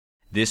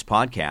This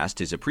podcast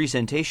is a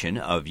presentation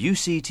of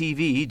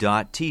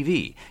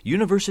UCTV.tv,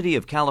 University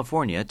of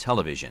California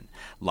Television.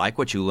 Like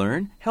what you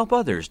learn? Help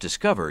others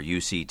discover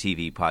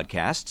UCTV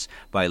podcasts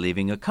by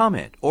leaving a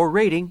comment or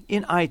rating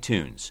in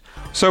iTunes.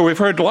 So we've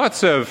heard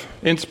lots of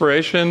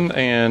inspiration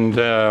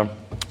and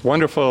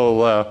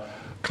wonderful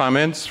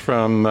comments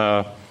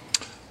from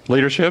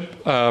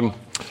leadership.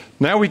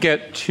 Now we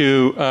get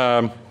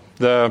to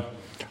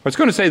I was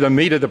going to say the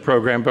meat of the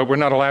program, but we're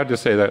not allowed to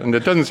say that. And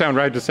it doesn't sound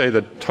right to say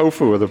the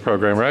tofu of the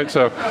program, right?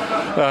 So,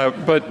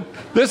 but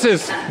this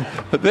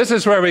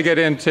is where we get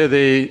into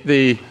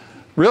the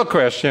real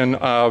question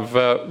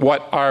of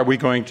what are we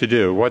going to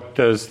do? What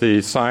does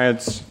the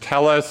science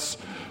tell us?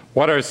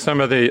 What are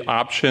some of the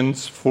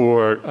options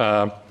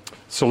for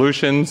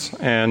solutions?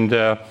 And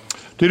to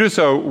do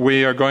so,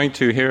 we are going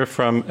to hear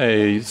from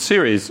a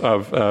series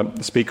of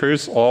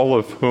speakers, all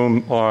of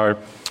whom are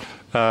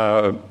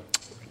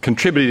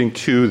contributing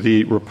to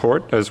the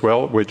report as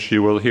well, which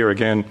you will hear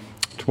again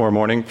tomorrow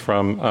morning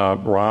from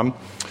Ram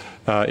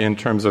in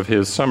terms of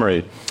his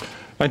summary.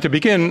 And to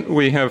begin,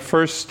 we have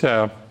first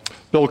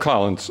Bill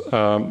Collins,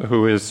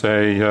 who is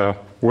a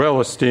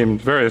well-esteemed,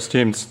 very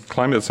esteemed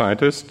climate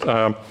scientist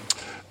at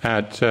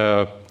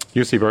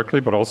UC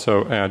Berkeley, but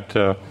also at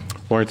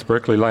Lawrence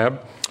Berkeley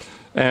Lab.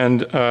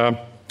 And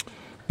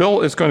Bill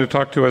is going to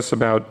talk to us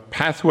about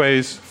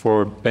pathways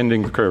for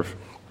bending the curve.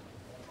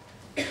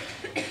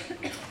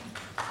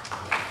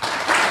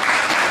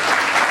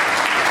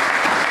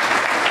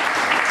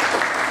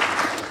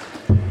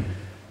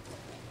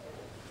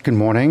 Good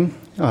morning.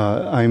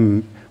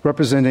 I'm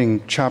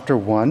representing Chapter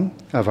 1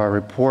 of our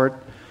report.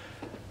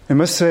 I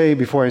must say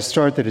before I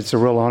start that it's a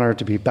real honor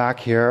to be back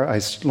here.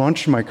 I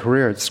launched my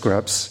career at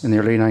Scripps in the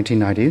early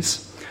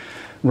 1990s.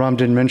 Ram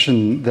did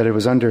mention that it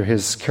was under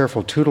his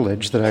careful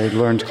tutelage that I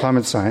learned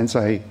climate science.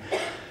 I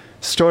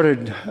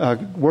started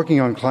working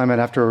on climate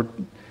after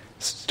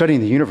studying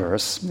the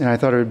universe, and I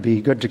thought it would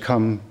be good to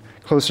come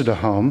closer to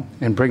home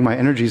and bring my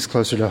energies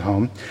closer to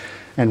home.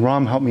 And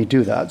Ram helped me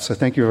do that. So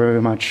thank you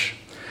very much,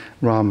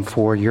 Ram,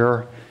 for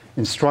your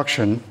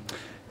instruction.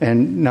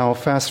 And now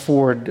fast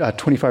forward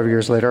 25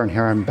 years later, and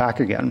here I'm back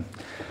again.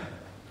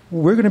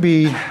 We're going to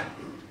be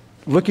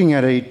looking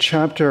at a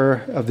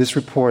chapter of this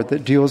report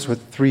that deals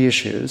with three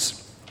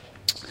issues.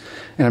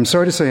 And I'm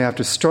sorry to say I have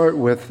to start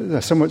with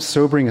a somewhat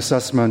sobering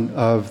assessment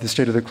of the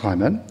state of the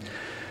climate.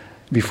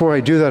 Before I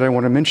do that, I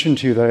want to mention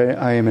to you that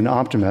I am an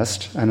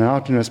optimist. I'm an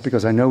optimist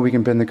because I know we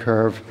can bend the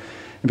curve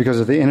and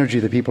because of the energy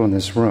of the people in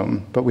this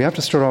room. But we have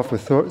to start off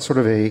with sort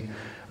of a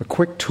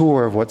quick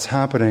tour of what's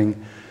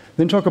happening,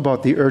 then talk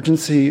about the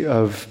urgency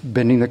of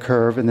bending the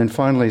curve, and then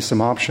finally some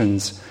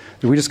options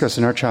that we discuss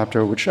in our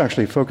chapter, which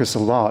actually focus a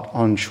lot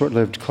on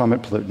short-lived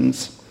climate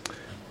pollutants.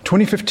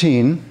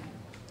 2015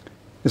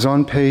 is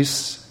on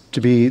pace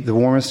to be the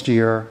warmest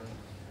year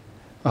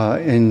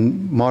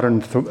in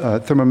modern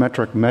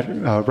thermometric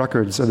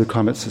records of the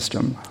climate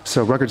system.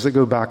 So records that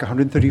go back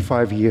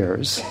 135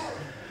 years.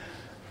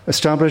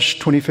 Established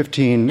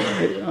 2015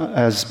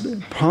 as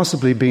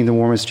possibly being the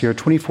warmest year.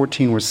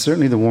 2014 was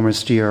certainly the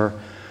warmest year.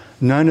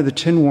 9 of the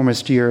 10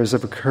 warmest years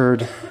have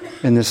occurred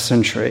in this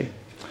century.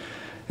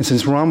 And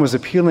since Ram was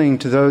appealing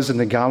to those in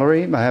the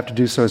gallery, I have to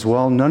do so as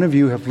well. None of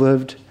you have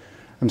lived,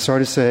 I'm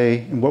sorry to say,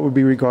 in what would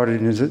be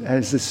regarded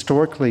as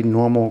historically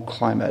normal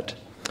climate.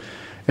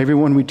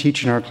 Everyone we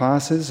teach in our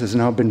classes has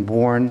now been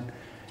born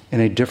in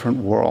a different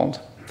world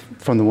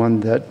from the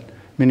one that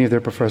many of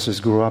their professors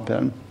grew up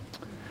in.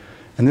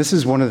 And this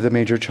is one of the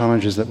major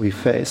challenges that we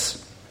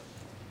face.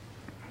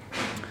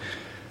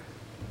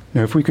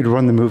 Now, if we could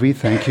run the movie,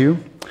 thank you.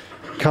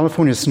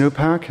 California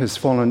snowpack has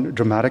fallen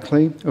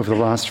dramatically over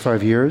the last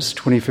 5 years.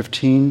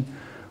 2015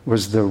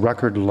 was the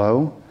record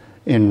low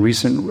in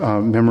recent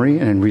memory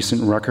and in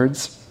recent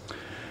records.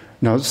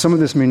 Now, some of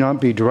this may not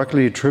be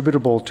directly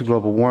attributable to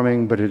global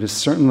warming, but it is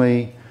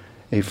certainly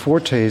a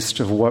foretaste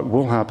of what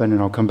will happen,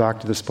 and I'll come back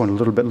to this point a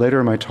little bit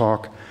later in my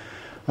talk,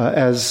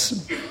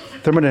 as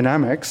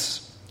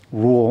thermodynamics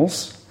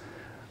rules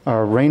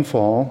our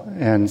rainfall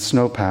and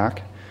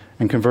snowpack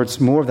and converts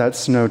more of that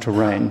snow to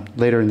rain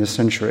later in this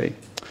century.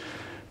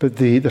 But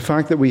the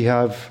fact that we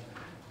have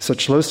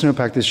such low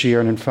snowpack this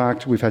year, and in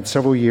fact we've had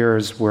several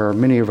years where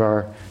many of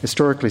our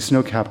historically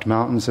snow-capped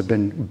mountains have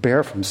been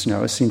bare from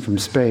snow, as seen from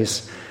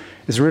space,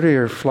 is really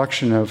a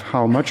reflection of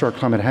how much our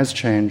climate has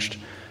changed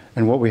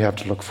and what we have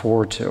to look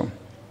forward to.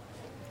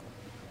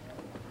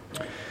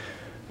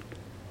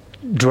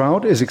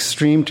 Drought is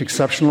extreme to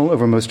exceptional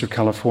over most of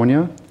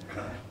California.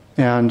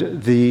 And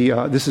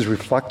this is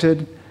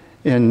reflected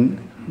in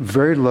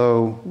very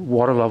low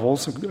water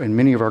levels in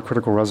many of our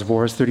critical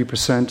reservoirs,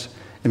 30%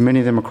 in many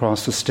of them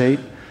across the state.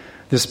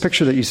 This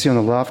picture that you see on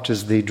the left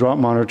is the drought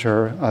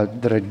monitor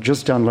that I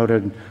just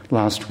downloaded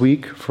last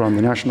week from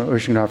the National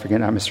Oceanographic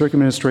and Atmospheric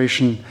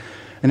Administration.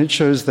 And it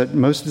shows that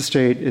most of the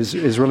state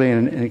is really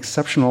in an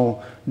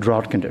exceptional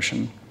drought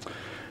condition.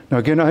 Now,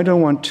 again, I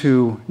don't want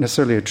to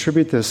necessarily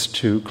attribute this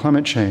to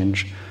climate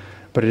change,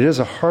 but it is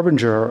a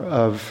harbinger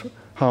of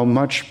how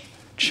much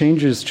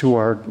changes to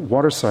our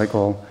water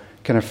cycle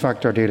can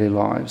affect our daily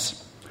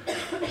lives.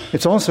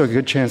 It's also a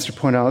good chance to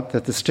point out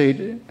that the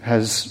state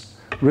has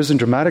risen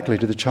dramatically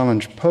to the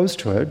challenge posed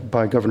to it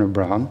by Governor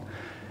Brown.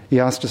 He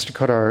asked us to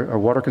cut our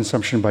water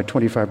consumption by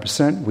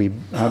 25%. We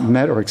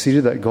met or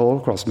exceeded that goal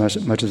across much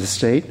of the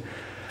state.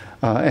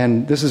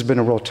 And this has been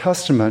a real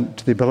testament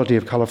to the ability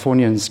of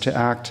Californians to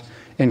act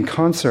in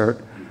concert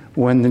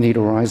when the need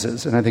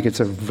arises. And I think it's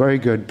a very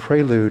good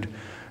prelude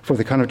for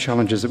the kind of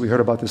challenges that we heard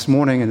about this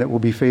morning and that we'll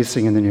be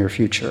facing in the near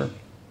future.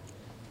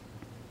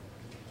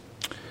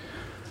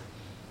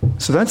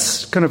 So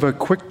that's kind of a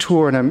quick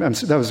tour, and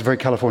that was very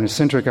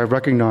California-centric. I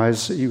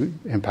recognize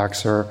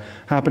impacts are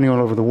happening all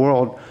over the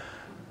world.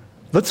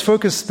 Let's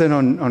focus then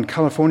on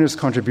California's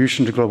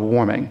contribution to global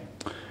warming.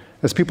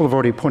 As people have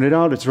already pointed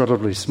out, it's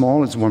relatively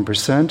small, it's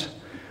 1%.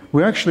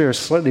 We actually are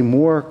slightly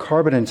more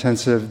carbon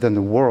intensive than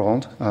the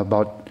world.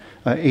 About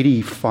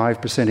 85%,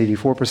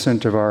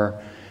 84% of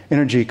our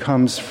energy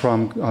comes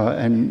from,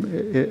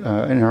 and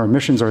our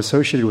emissions are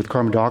associated with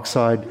carbon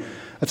dioxide.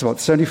 That's about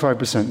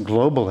 75%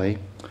 globally.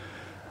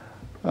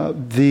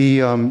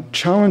 The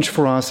challenge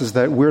for us is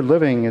that we're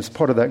living as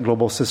part of that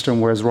global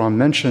system, where, as Ron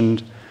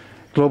mentioned,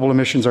 global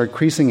emissions are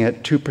increasing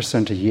at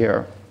 2% a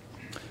year.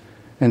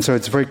 And so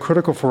it's very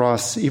critical for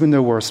us, even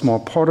though we're a small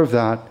part of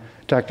that,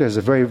 to act as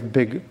a very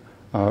big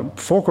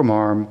fulcrum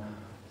arm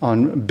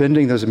on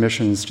bending those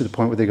emissions to the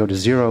point where they go to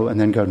zero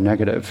and then go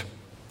negative.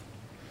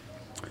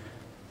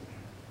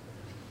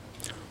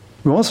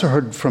 We also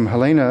heard from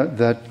Helena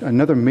that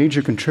another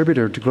major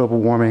contributor to global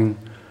warming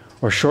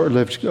are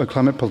short-lived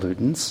climate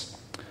pollutants.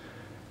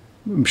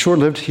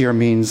 Short-lived here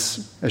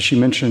means, as she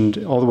mentioned,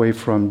 all the way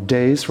from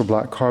days for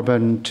black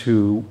carbon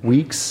to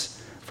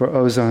weeks for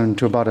ozone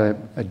to about a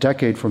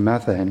decade for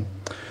methane.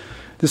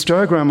 This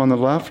diagram on the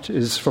left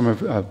is from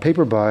a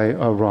paper by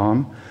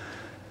Ram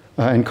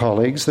and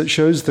colleagues that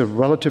shows the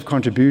relative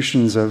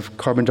contributions of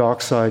carbon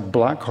dioxide,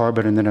 black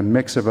carbon, and then a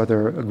mix of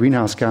other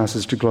greenhouse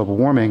gases to global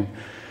warming.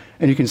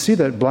 And you can see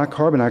that black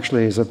carbon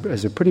actually is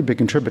a pretty big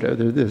contributor.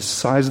 The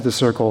size of the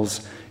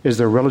circles is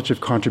their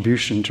relative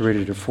contribution to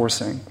radiative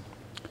forcing.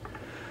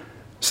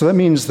 So that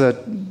means that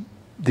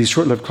these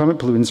short-lived climate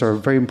pollutants are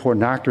very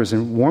important actors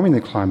in warming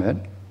the climate.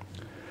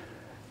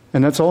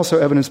 And that's also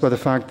evidenced by the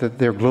fact that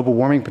their global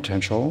warming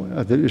potential,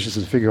 which is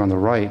the figure on the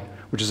right,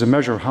 which is a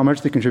measure of how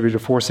much they contribute to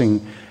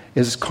forcing,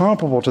 is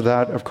comparable to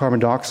that of carbon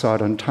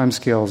dioxide on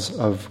timescales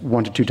of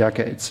 1 to 2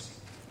 decades.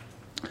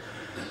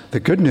 The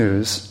good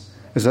news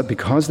is that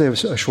because they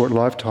have a short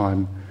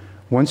lifetime,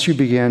 once you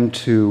begin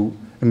to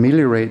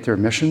ameliorate their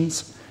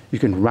emissions, you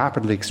can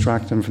rapidly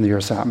extract them from the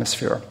Earth's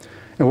atmosphere.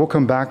 And we'll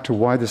come back to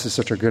why this is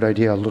such a good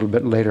idea a little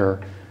bit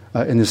later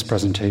in this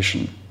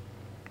presentation.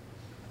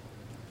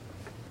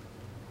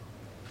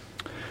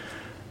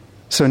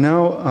 So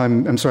now,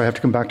 I'm sorry, I have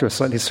to come back to a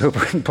slightly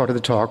sobering part of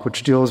the talk,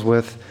 which deals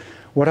with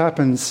what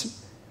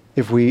happens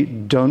if we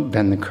don't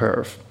bend the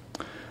curve.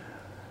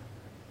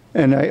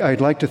 And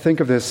I'd like to think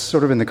of this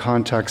sort of in the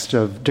context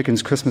of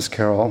Dickens' Christmas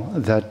Carol,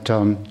 that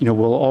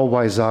we'll all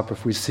wise up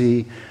if we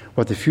see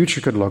what the future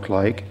could look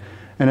like.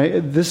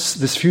 And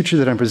this future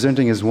that I'm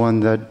presenting is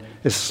one that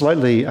is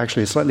slightly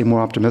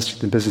more optimistic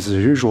than business as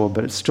usual,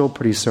 but it's still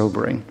pretty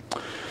sobering.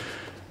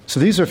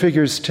 So these are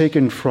figures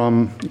taken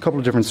from a couple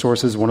of different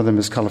sources. One of them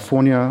is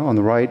California. On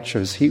the right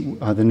shows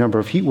the number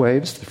of heat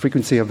waves, the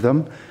frequency of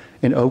them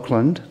in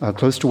Oakland,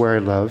 close to where I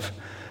live.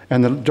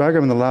 And the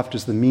diagram on the left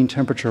is the mean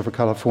temperature for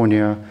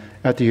California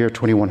at the year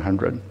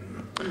 2100.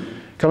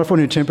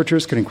 California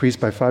temperatures can increase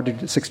by 5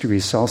 to 6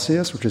 degrees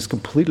Celsius, which is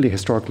completely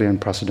historically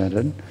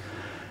unprecedented.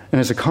 And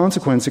as a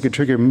consequence, it could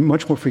trigger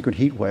much more frequent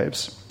heat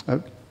waves,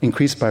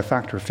 increased by a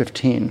factor of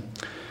 15.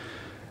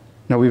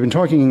 Now, we've been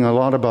talking a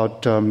lot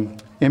about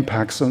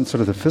impacts on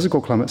sort of the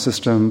physical climate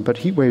system, but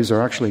heat waves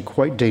are actually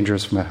quite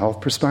dangerous from a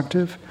health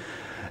perspective,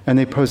 and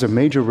they pose a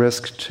major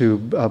risk to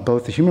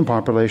both the human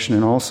population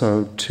and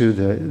also to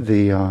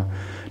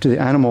the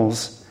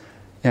animals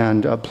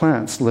and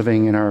plants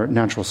living in our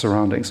natural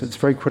surroundings. It's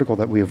very critical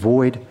that we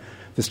avoid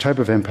this type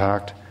of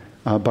impact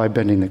by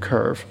bending the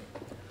curve.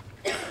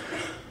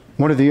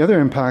 One of the other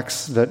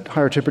impacts that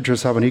higher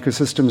temperatures have on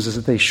ecosystems is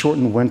that they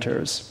shorten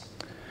winters.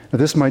 Now,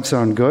 this might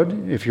sound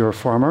good if you're a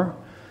farmer,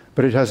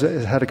 but it has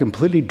had a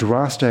completely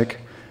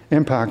drastic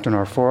impact on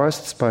our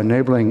forests by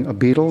enabling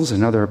beetles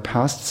and other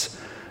pests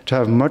to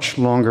have much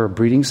longer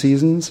breeding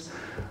seasons.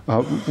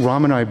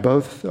 Ram and I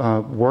both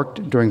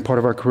worked during part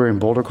of our career in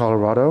Boulder,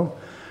 Colorado.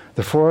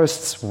 The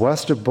forests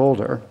west of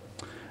Boulder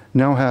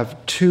now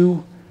have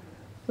 2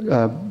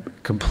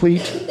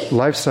 complete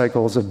life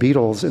cycles of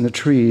beetles in the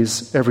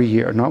trees every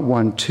year, not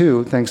 1,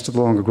 2, thanks to the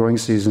longer growing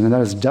season, and that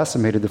has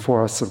decimated the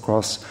forests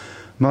across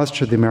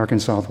much of the American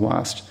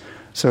Southwest.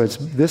 So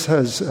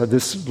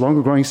this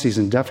longer growing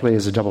season definitely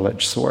is a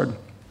double-edged sword.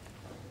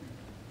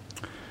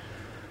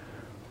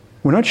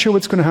 We're not sure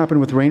what's going to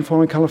happen with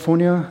rainfall in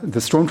California.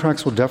 The storm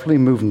tracks will definitely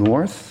move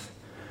north.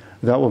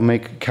 That will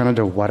make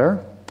Canada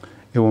wetter.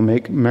 It will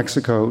make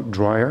Mexico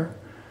drier.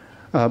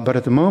 But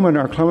at the moment,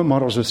 our climate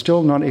models are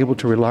still not able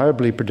to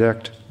reliably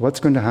predict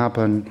what's going to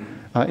happen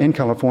in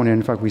California.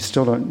 In fact, we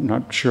still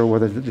not sure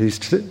whether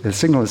the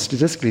signal is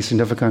statistically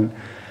significant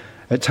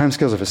at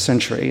timescales of a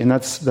century. And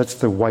that's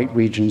the white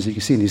regions that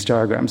you see in these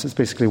diagrams. It's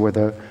basically where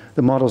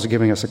the models are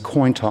giving us a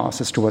coin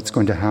toss as to what's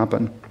going to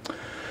happen.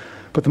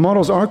 But the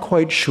models are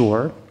quite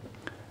sure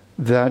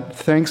that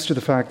thanks to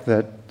the fact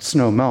that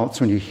snow melts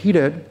when you heat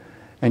it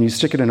and you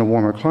stick it in a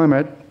warmer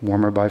climate,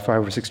 warmer by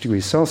 5 or 6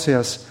 degrees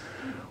Celsius,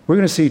 we're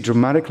going to see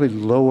dramatically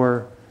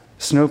lower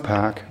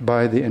snowpack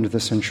by the end of the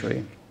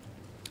century.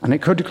 And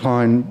it could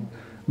decline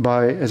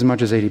by as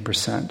much as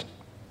 80%.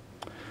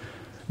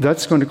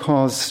 That's going to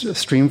cause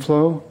stream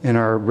flow in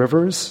our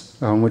rivers,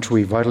 on which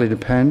we vitally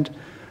depend,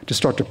 to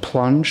start to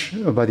plunge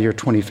by the year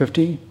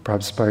 2050,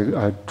 perhaps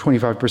by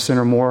 25%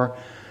 or more.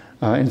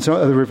 In some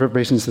other river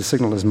basins, the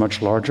signal is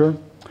much larger.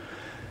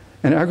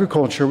 And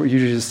agriculture, which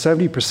uses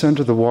 70%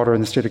 of the water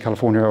in the state of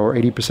California, or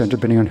 80%,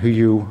 depending on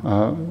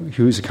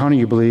whose accounting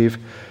you believe,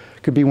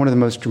 could be one of the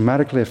most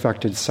dramatically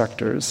affected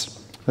sectors,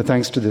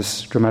 thanks to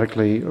this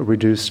dramatically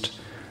reduced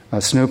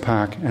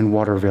snowpack and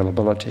water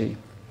availability.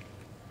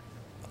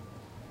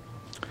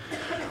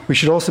 We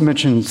should also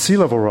mention sea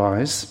level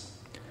rise,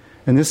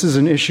 and this is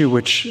an issue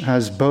which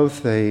has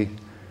both an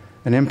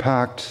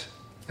impact,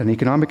 an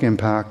economic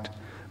impact,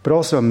 but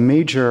also a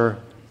major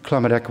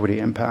climate equity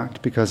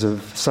impact because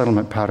of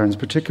settlement patterns,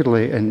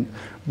 particularly, and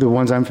the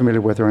ones I'm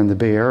familiar with are in the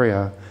Bay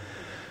Area.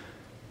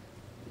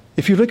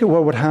 If you look at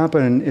what would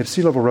happen if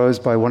sea level rose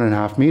by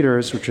 1.5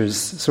 meters, which is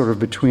sort of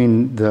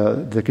between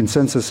the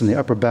consensus and the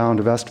upper bound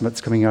of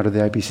estimates coming out of the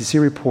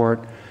IPCC report,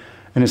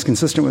 and is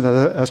consistent with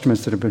other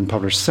estimates that have been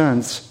published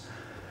since,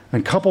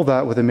 and couple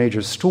that with a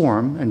major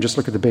storm, and just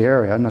look at the Bay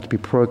Area, not to be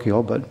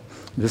parochial, but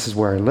this is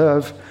where I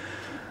live,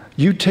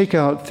 you take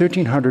out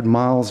 1,300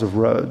 miles of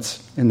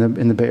roads in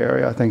the Bay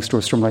Area thanks to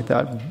a storm like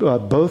that.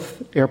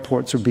 Both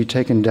airports would be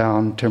taken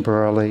down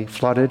temporarily,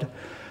 flooded.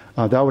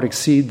 That would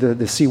exceed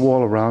the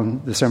seawall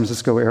around the San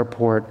Francisco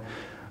airport.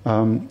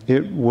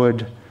 It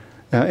would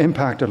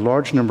impact a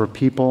large number of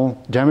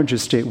people.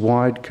 Damages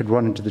statewide could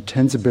run into the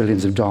tens of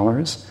billions of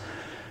dollars.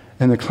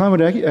 And the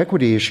climate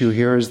equity issue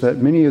here is that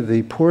many of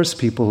the poorest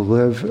people who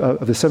live,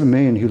 of the 7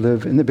 million who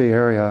live in the Bay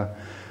Area,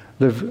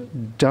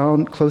 live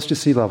down close to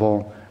sea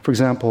level, for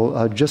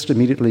example, just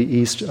immediately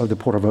east of the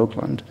Port of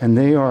Oakland. And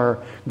they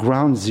are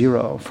ground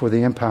zero for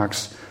the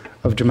impacts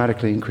of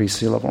dramatically increased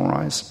sea level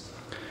rise.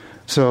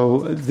 So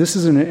this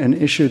is an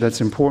issue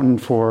that's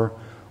important for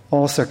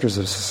all sectors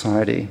of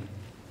society.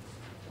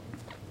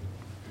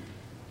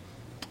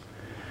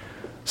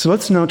 So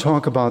let's now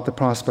talk about the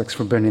prospects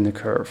for bending the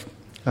curve.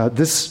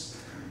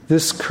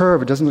 This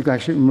curve, it doesn't look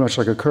actually much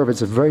like a curve,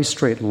 it's a very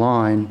straight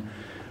line.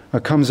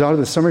 Comes out of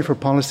the Summary for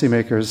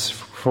Policymakers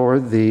for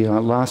the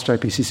last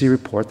IPCC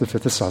report, the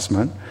fifth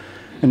assessment,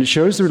 and it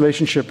shows the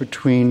relationship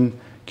between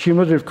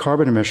cumulative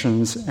carbon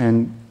emissions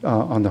and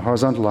on the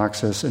horizontal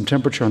axis and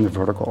temperature on the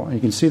vertical. And you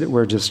can see that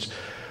we're just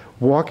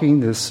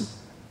walking this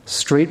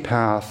straight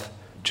path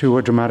to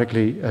a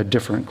dramatically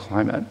different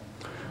climate.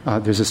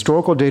 There's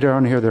historical data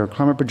on here, there are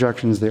climate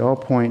projections, they all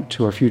point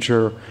to a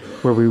future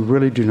where we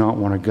really do not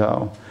want to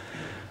go.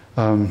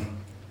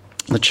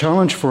 The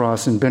challenge for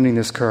us in bending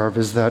this curve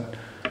is that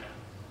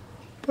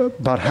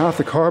about half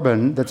the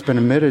carbon that's been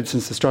emitted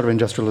since the start of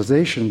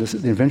industrialization,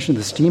 the invention of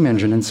the steam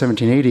engine in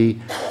 1780,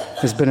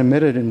 has been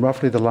emitted in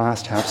roughly the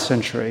last half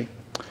century.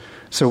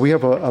 So we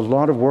have a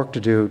lot of work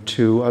to do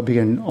to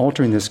begin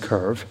altering this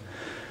curve.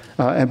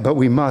 But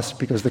we must,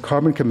 because the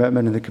carbon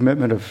commitment and the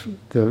commitment of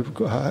the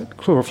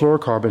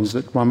chlorofluorocarbons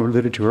that Ram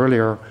alluded to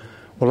earlier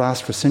will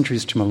last for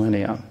centuries to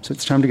millennia. So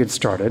it's time to get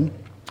started.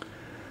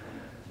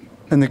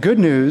 And the good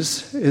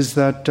news is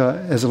that,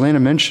 as Elena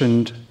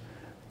mentioned,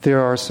 there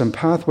are some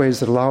pathways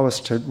that allow us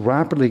to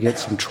rapidly get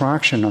some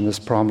traction on this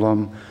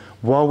problem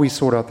while we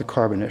sort out the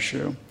carbon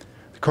issue.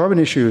 The carbon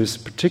issue is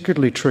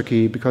particularly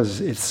tricky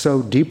because it's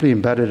so deeply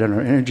embedded in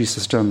our energy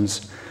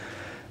systems,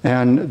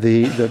 and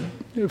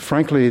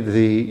frankly,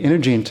 the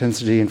energy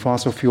intensity in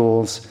fossil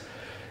fuels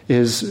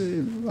is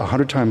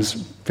 100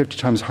 times, 50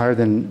 times higher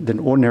than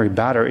ordinary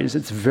batteries.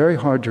 It's very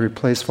hard to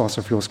replace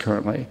fossil fuels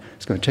currently.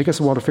 It's going to take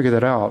us a while to figure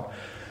that out.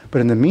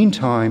 But in the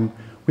meantime,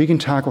 we can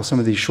tackle some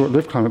of these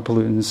short-lived climate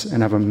pollutants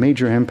and have a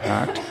major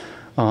impact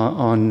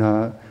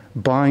on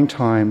buying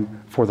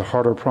time for the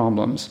harder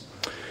problems.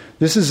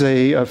 This is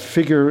a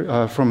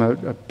figure from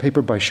a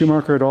paper by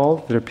Schumacher et al.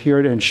 That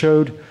appeared and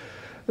showed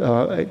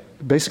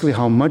basically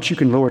how much you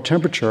can lower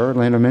temperature.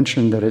 Elena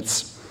mentioned that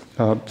it's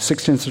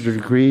 0.6 of a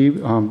degree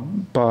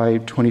by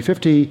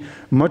 2050,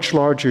 much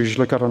larger as you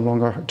look out on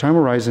longer time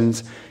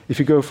horizons. If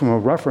you go from a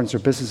reference or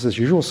business as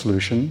usual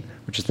solution,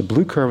 which is the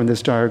blue curve in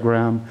this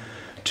diagram,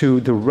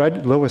 to the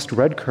lowest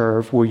red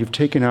curve, where you've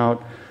taken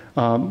out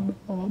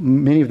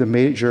many of the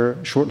major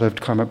short-lived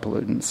climate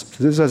pollutants.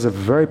 So this has a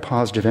very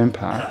positive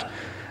impact.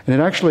 And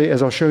it actually,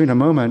 as I'll show you in a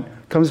moment,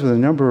 comes with a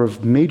number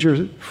of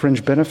major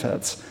fringe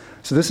benefits.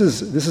 So this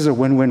is a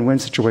win-win-win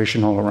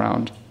situation all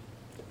around.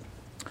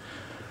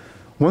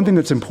 One thing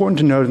that's important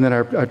to note, and that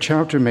our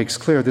chapter makes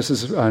clear, this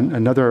is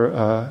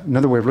another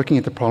way of looking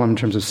at the problem in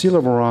terms of sea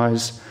level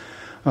rise,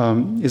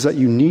 is that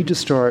you need to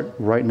start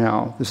right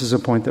now. This is a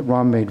point that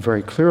Ram made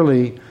very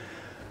clearly.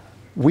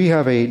 We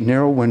have a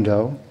narrow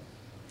window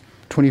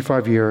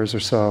 25 years or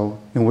so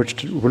in which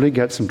to really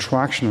get some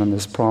traction on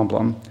this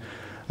problem.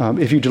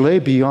 If you delay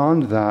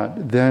beyond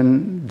that,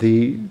 then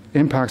the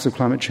impacts of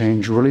climate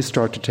change really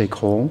start to take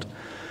hold.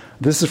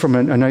 This is from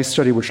a nice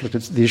study which looked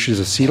at the issues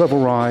of sea level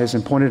rise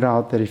and pointed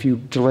out that if you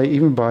delay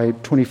even by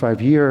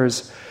 25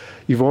 years,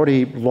 you've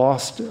already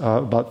lost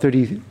about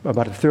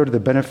a third of the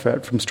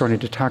benefit from starting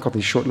to tackle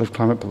these short-lived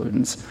climate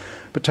pollutants.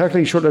 But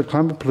tackling short-lived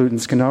climate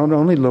pollutants can not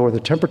only lower the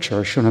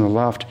temperature, shown on the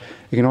left,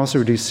 it can also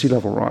reduce sea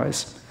level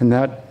rise. And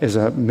that is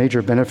a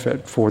major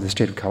benefit for the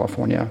state of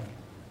California.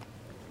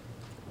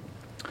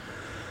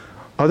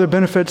 Other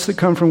benefits that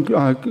come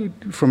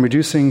from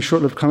reducing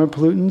short-lived climate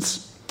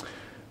pollutants.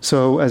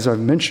 So, as I've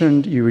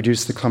mentioned, you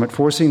reduce the climate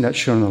forcing, that's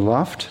shown on the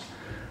left.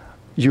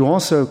 You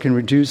also can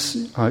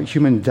reduce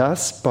human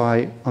deaths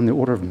by on the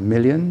order of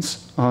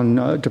millions,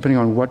 depending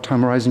on what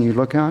time horizon you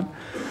look at.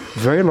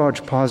 Very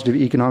large positive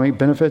economic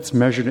benefits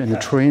measured in the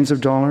trillions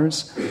of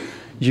dollars.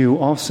 You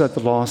offset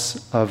the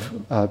loss of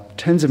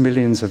tens of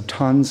millions of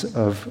tons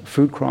of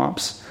food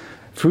crops.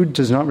 Food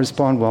does not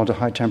respond well to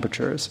high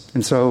temperatures.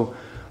 And so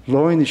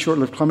lowering the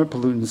short-lived climate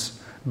pollutants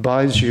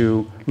buys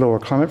you lower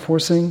climate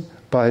forcing,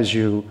 buys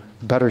you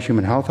better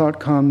human health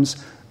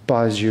outcomes,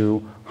 buys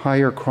you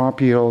higher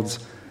crop yields,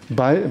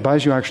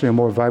 buys you actually a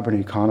more vibrant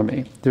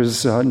economy. There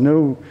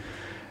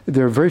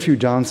are very few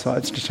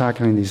downsides to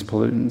tackling these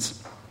pollutants.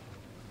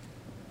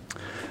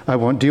 I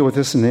won't deal with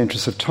this in the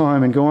interest of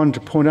time and go on to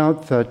point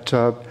out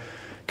that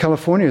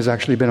California has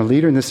actually been a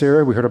leader in this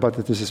area. We heard about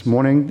this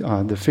morning.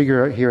 The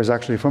figure here is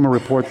actually from a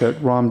report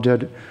that Ram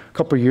did a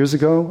couple of years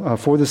ago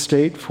for the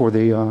state, for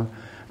the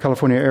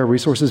California Air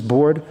Resources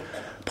Board,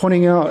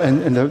 pointing out,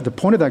 and the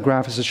point of that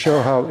graph is to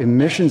show how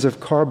emissions of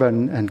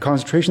carbon and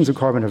concentrations of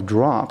carbon have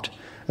dropped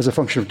as a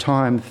function of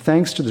time,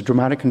 thanks to the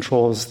dramatic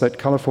controls that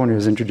California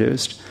has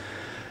introduced.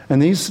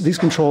 And these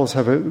controls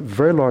have a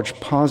very large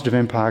positive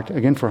impact,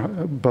 again, for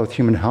both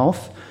human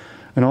health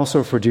and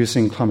also for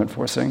reducing climate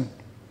forcing.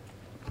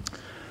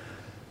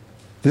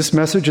 This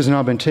message has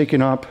now been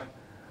taken up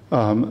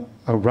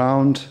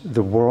around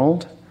the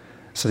world.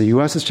 So the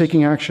U.S. is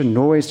taking action,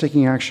 Norway is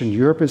taking action,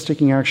 Europe is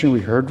taking action.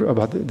 We heard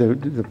about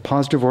the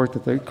positive work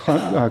that the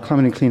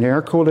Climate and Clean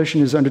Air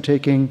Coalition is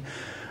undertaking.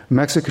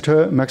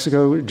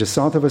 Mexico, just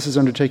south of us, is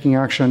undertaking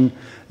action.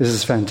 This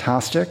is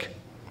fantastic.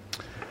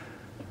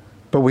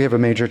 But we have a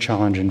major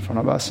challenge in front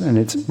of us, and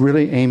it's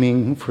really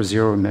aiming for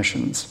zero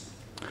emissions.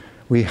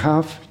 We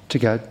have to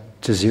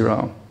get to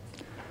zero.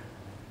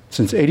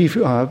 Since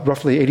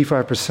roughly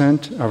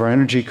 85% of our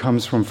energy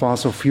comes from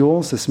fossil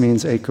fuels, this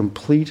means a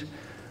complete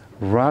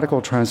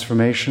radical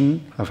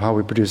transformation of how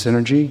we produce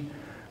energy,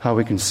 how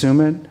we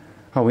consume it,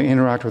 how we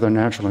interact with our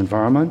natural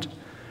environment.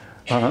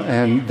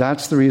 And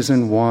that's the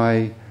reason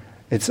why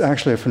it's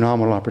actually a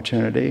phenomenal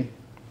opportunity.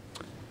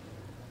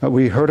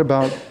 We heard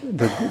about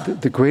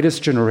the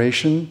greatest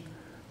generation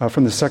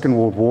from the Second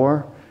World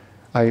War.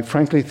 I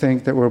frankly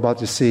think that we're about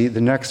to see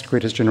the next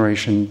greatest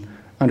generation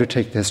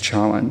undertake this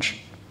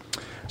challenge.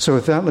 So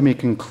with that, let me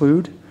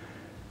conclude.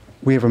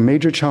 We have a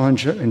major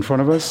challenge in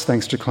front of us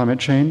thanks to climate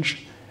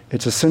change.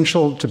 It's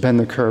essential to bend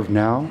the curve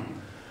now.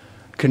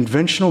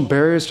 Conventional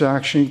barriers to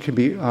action can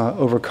be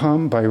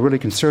overcome by really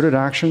concerted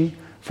action.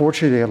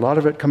 Fortunately, a lot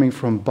of it coming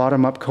from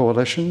bottom-up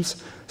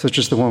coalitions, such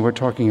as the one we're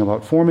talking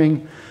about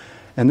forming.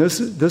 And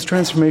those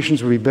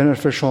transformations will be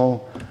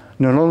beneficial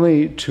not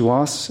only to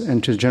us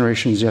and to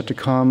generations yet to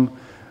come,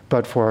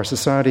 but for our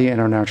society and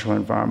our natural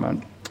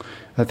environment.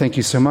 Thank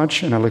you so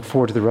much, and I look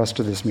forward to the rest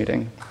of this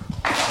meeting.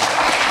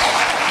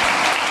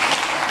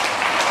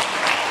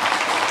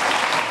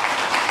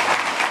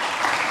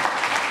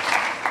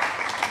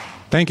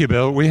 Thank you,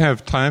 Bill. We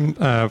have time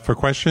for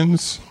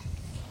questions.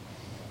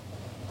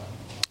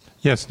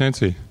 Yes,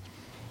 Nancy.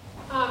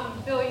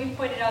 Bill, you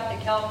pointed out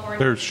that California...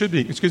 There should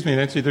be, excuse me,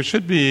 Nancy, there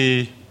should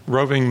be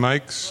roving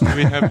mics. Do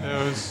we have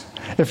those?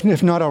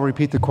 If not, I'll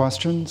repeat the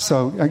question.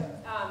 So,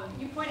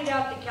 you pointed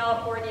out that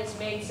California has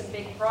made some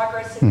big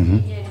progress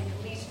in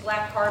least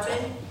black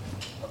carbon.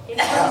 In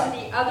terms of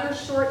the other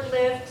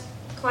short-lived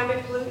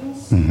climate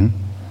pollutants,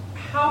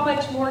 how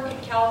much more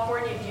can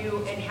California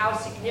do, and how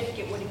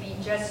significant would it be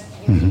just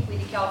uniquely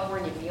to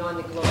California beyond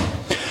the globe?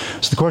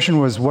 So the question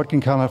was, what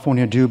can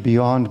California do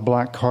beyond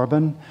black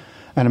carbon?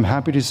 And I'm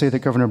happy to say that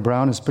Governor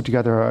Brown has put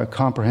together a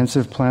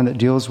comprehensive plan that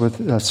deals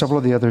with several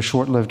of the other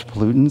short-lived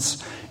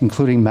pollutants,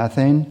 including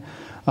methane.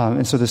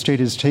 And so the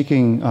state is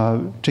taking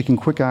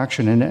quick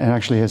action and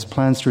actually has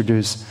plans to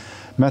reduce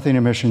methane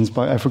emissions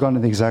by, I've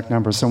forgotten the exact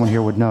number, someone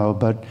here would know,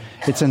 but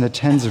it's in the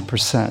tens of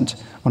percent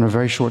on a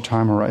very short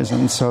time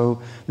horizon.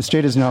 So the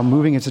state is now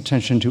moving its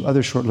attention to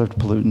other short-lived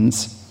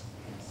pollutants.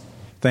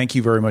 Thank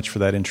you very much for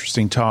that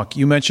interesting talk.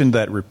 You mentioned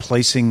that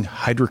replacing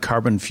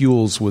hydrocarbon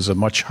fuels was a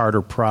much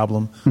harder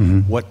problem.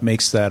 What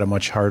makes that a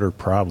much harder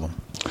problem?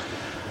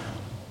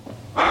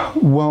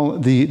 Well,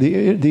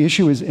 the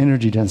issue is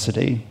energy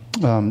density.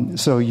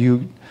 So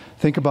you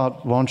think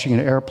about launching an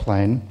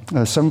airplane.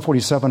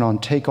 747 on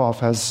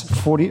takeoff has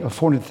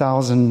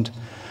 400,000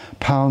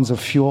 pounds of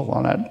fuel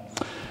on it.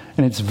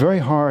 And it's very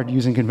hard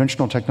using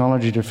conventional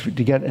technology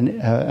to get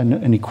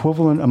an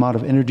equivalent amount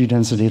of energy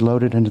density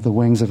loaded into the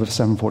wings of a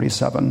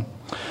 747.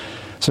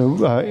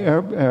 So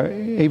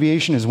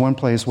aviation is one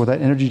place where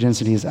that energy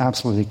density is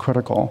absolutely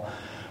critical.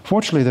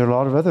 Fortunately, there are a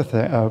lot of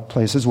other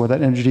places where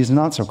that energy is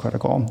not so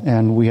critical.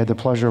 And we had the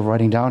pleasure of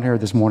riding down here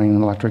this morning in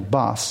an electric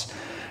bus.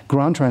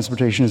 Ground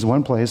transportation is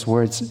one place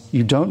where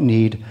you don't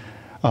need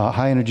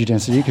high energy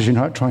density because you're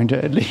not trying to,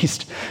 at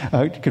least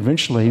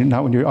conventionally,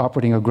 not when you're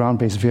operating a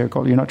ground-based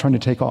vehicle, you're not trying to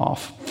take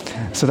off.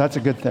 So that's a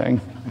good thing.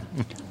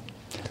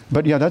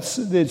 But yeah,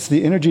 it's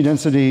the energy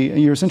density.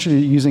 You're essentially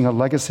using a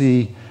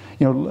legacy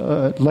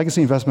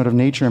investment of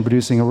nature and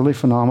producing a really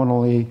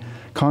phenomenally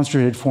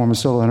concentrated form of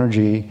solar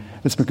energy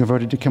that's been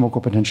converted to chemical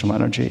potential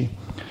energy.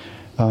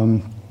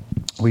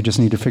 We just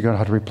need to figure out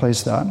how to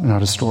replace that and how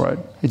to store it.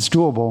 It's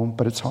doable,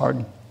 but it's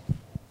hard.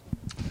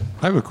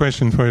 I have a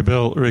question for you,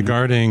 Bill,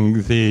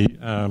 regarding the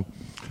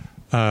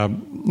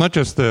not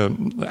just the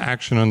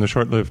action on the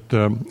short-lived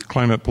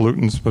climate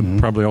pollutants, but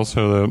probably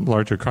also the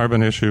larger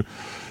carbon issue.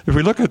 If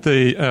we look at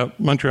the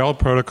Montreal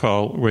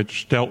Protocol,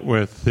 which dealt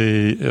with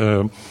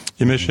the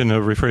emission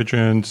of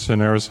refrigerants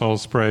and aerosol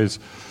sprays,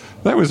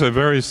 that was a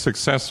very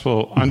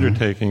successful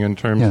undertaking in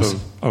terms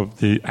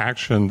of the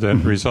action that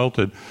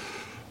resulted.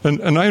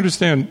 And I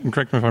understand, and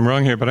correct me if I'm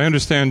wrong here, but I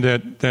understand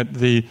that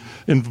the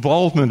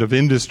involvement of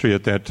industry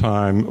at that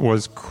time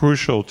was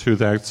crucial to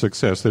that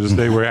success. That is,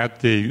 they were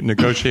at the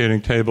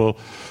negotiating table,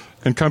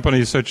 and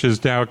companies such as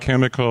Dow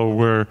Chemical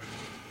were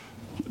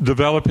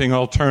developing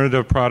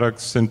alternative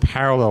products in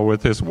parallel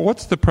with this.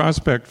 What's the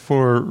prospect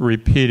for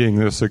repeating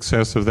the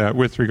success of that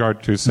with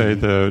regard to, say,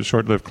 the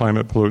short-lived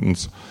climate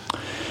pollutants?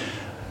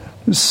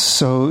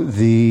 So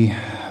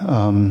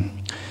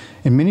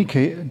in many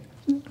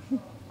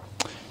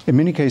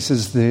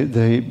cases,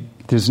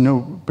 there's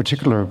no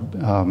particular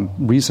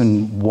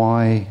reason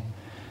why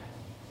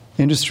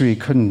industry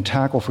couldn't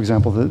tackle, for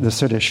example, the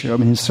soot issue. I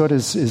mean, soot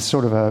is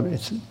sort of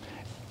it's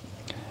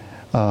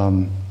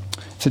an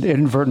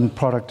inadvertent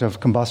product of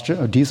combustion,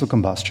 of diesel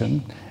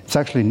combustion. It's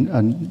actually,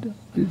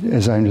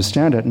 as I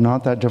understand it,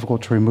 not that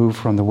difficult to remove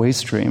from the waste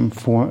stream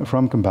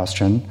from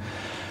combustion.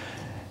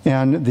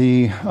 And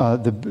the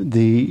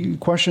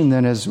question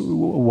then is,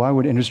 why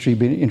would industry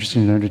be interested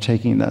in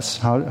undertaking this?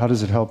 How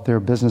does it help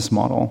their business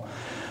model?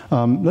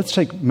 Let's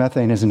take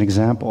methane as an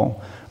example.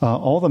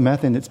 All the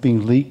methane that's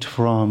being leaked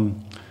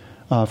from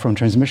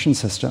transmission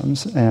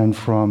systems and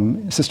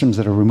from systems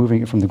that are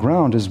removing it from the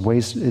ground is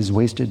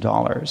wasted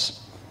dollars.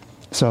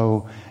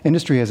 So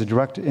industry has a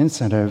direct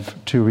incentive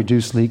to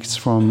reduce leaks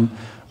from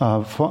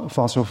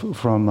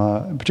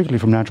particularly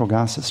from natural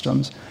gas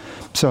systems.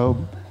 So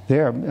you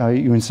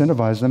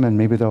incentivize them, and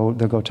maybe they'll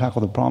go tackle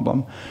the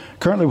problem.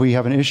 Currently, we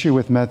have an issue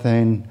with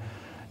methane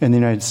in the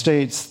United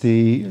States.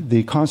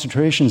 The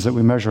concentrations that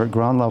we measure at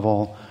ground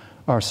level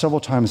are several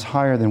times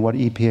higher than what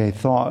EPA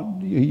thought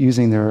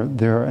using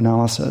their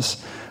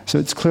analysis. So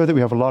it's clear that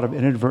we have a lot of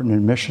inadvertent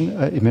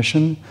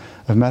emission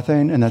of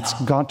methane, and that's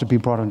got to be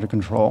brought under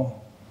control.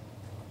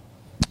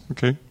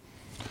 Okay.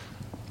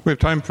 We have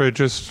time for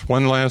just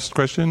one last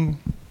question.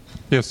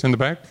 Yes, in the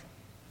back.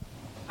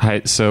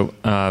 Hi. So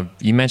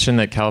you mentioned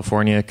that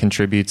California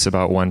contributes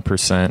about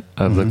 1%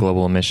 of the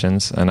global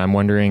emissions, and I'm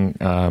wondering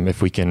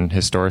if we can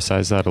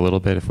historicize that a little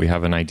bit, if we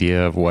have an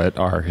idea of what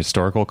our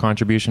historical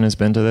contribution has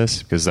been to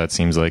this, because that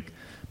seems like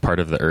part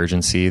of the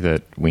urgency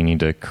that we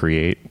need to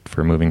create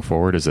for moving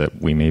forward is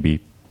that we may be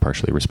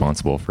partially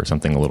responsible for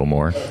something a little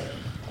more.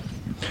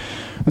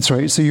 That's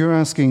right. So you're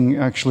asking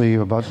actually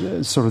about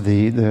sort of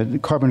the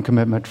carbon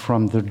commitment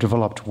from the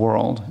developed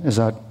world. Is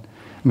that,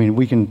 I mean,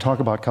 we can talk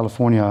about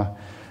California,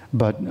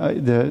 but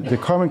the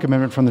carbon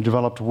commitment from the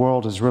developed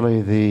world is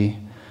really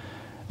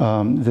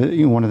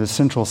one of the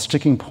central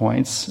sticking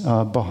points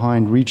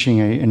behind reaching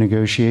a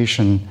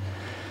negotiation.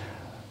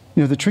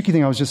 You know, the tricky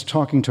thing, I was just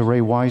talking to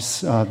Ray Weiss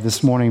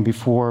this morning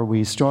before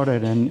we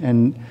started,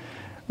 and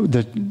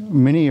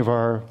many of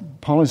our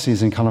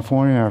policies in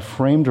California are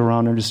framed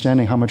around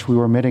understanding how much we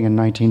were emitting in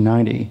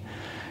 1990.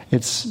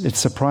 It's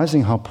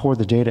surprising how poor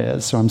the data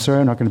is, so I'm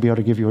sorry I'm not going to be able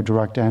to give you a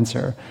direct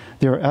answer.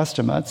 There are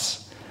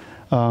estimates.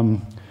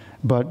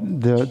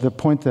 But the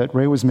point that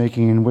Ray was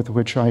making, and with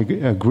which I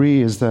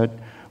agree, is that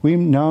we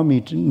now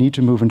need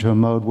to move into a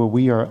mode where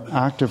we are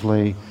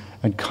actively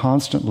and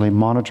constantly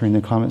monitoring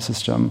the climate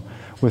system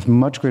with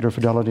much greater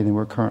fidelity than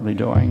we're currently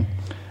doing.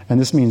 And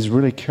this means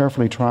really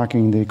carefully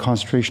tracking the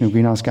concentration of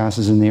greenhouse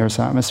gases in the Earth's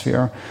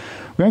atmosphere.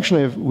 We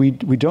actually we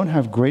don't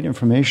have great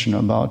information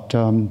about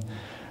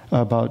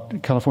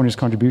California's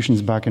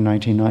contributions back in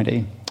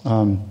 1990.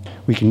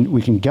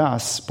 We can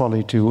guess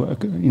probably to a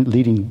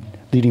leading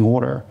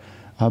order.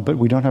 But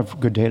we don't have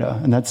good data,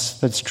 and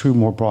that's true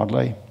more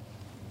broadly.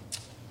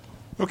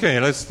 Okay,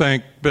 let's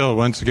thank Bill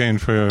once again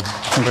for a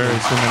very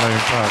stimulating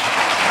talk.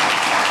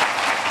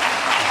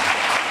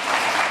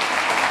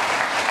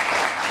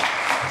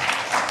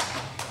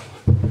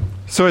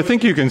 So I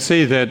think you can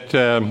see that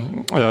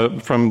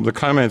from the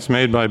comments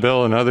made by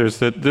Bill and others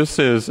that this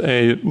is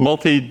a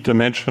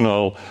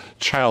multi-dimensional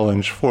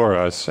challenge for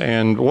us.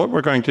 And what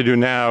we're going to do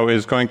now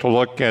is going to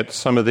look at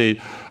some of the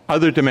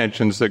other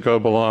dimensions that go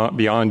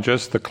beyond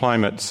just the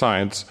climate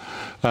science,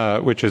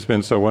 which has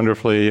been so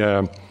wonderfully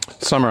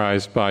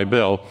summarized by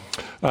Bill.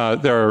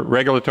 There are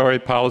regulatory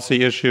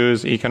policy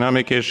issues,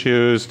 economic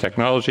issues,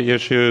 technology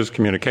issues,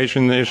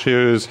 communication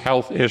issues,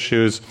 health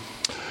issues.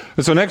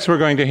 And so next we're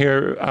going to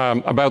hear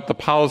about the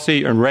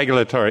policy and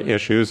regulatory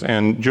issues,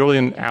 and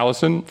Julian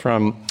Allison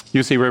from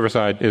UC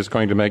Riverside is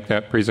going to make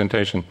that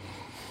presentation.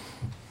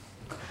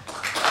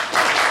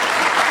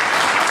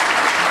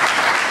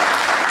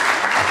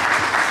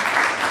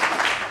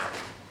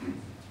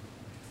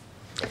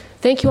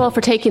 Thank you all for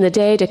taking the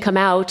day to come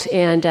out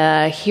and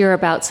hear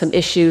about some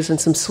issues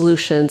and some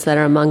solutions that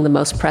are among the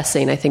most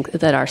pressing, I think,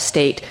 that our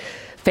state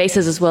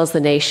faces, as well as the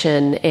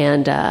nation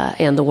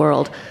and the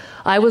world.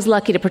 I was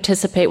lucky to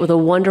participate with a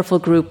wonderful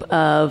group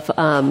of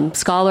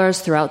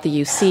scholars throughout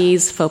the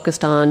UCs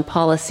focused on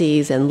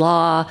policies and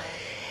law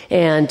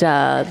and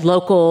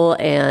local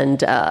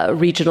and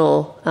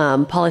regional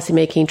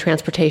policymaking,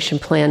 transportation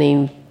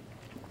planning,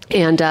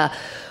 and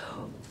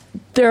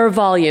there are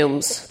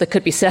volumes that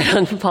could be said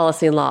on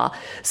policy and law.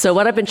 So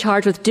what I've been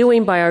charged with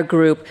doing by our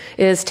group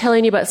is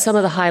telling you about some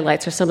of the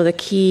highlights or some of the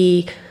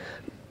key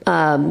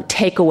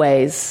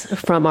takeaways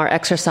from our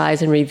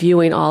exercise in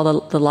reviewing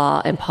all the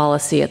law and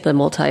policy at the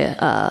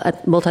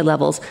multi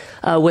levels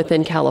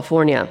within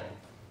California.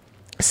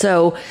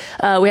 So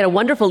we had a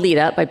wonderful lead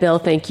up by Bill,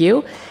 thank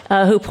you,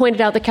 who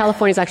pointed out that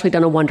California's actually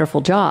done a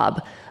wonderful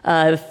job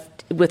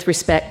with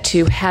respect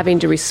to having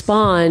to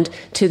respond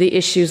to the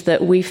issues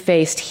that we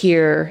faced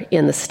here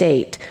in the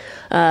state.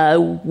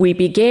 We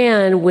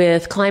began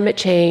with climate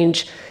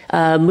change,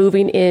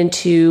 moving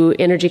into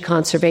energy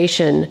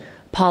conservation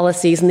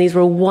policies, and these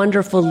were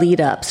wonderful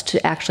lead-ups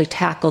to actually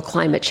tackle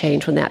climate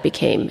change when that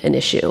became an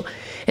issue.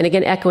 And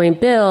again, echoing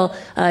Bill,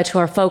 to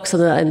our folks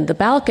on the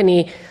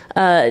balcony,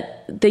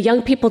 the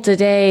young people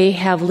today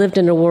have lived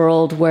in a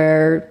world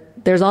where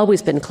there's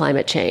always been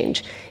climate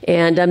change,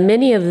 and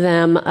many of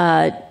them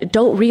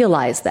don't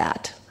realize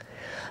that.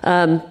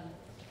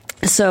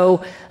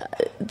 So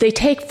they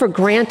take for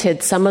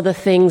granted some of the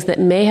things that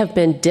may have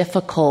been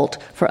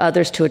difficult for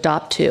others to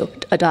adopt.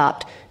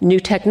 New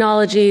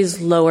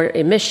technologies, lower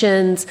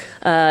emissions,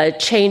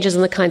 changes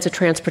in the kinds of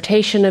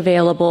transportation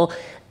available.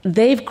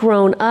 They've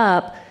grown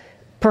up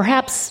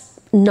perhaps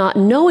not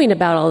knowing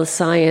about all the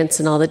science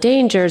and all the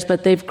dangers,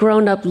 but they've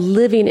grown up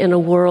living in a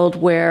world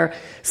where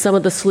some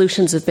of the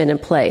solutions have been in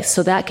place.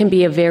 So that can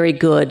be a very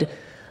good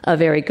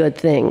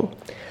thing.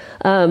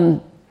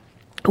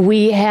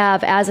 We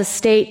have, as a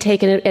state,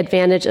 taken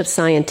advantage of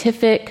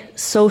scientific,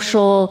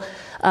 social,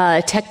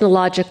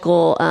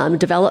 technological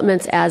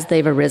developments as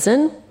they've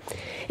arisen.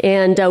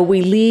 And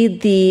we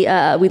lead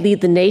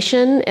the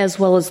nation as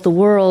well as the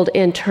world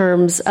in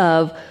terms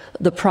of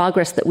the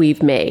progress that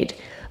we've made.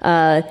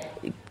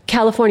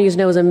 California is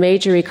known as a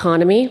major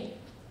economy.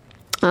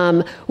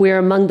 We are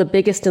among the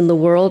biggest in the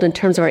world in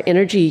terms of our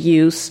energy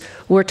use.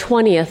 We're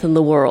 20th in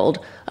the world,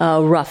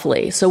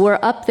 roughly. So we're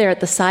up there at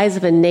the size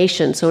of a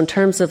nation. So in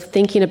terms of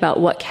thinking about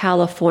what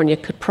California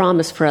could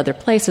promise for other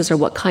places or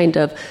what kind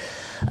of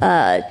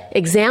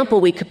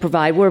example we could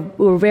provide,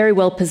 we're very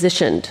well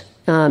positioned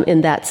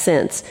in that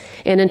sense.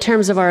 And in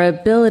terms of our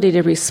ability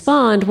to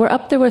respond, we're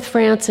up there with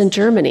France and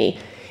Germany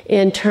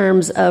in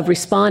terms of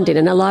responding.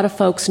 And a lot of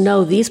folks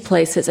know these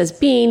places as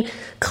being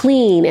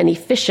clean and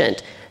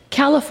efficient.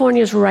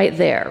 California's right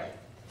there.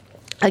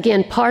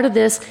 Again, part of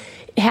this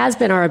has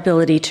been our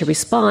ability to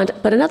respond,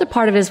 but another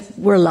part of it is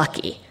we're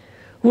lucky.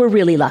 We're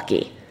really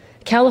lucky.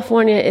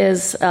 California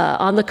is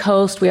on the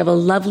coast. We have a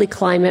lovely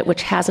climate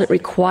which hasn't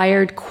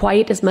required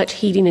quite as much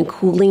heating and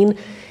cooling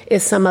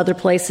as some other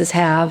places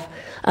have.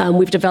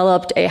 We've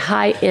developed a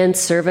high-end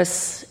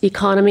service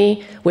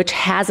economy which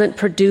hasn't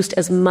produced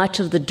as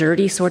much of the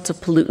dirty sorts of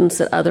pollutants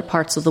that other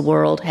parts of the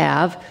world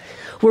have.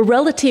 We're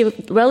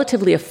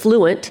relatively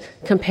affluent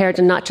compared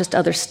to not just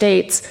other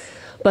states,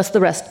 but the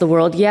rest of the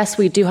world. Yes,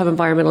 we do have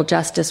environmental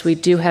justice. We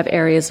do have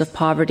areas of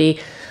poverty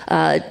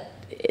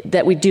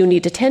that we do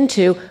need to tend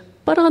to,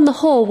 but on the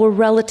whole, we're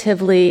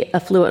relatively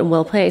affluent and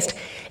well-placed.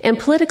 And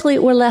politically,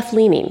 we're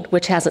left-leaning,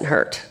 which hasn't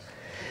hurt.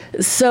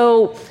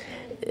 So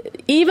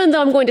even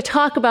though I'm going to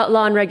talk about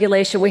law and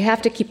regulation, we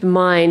have to keep in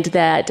mind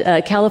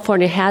that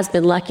California has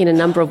been lucky in a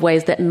number of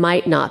ways that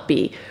might not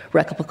be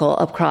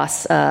replicable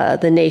across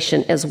the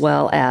nation as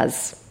well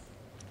as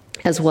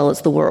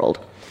the world.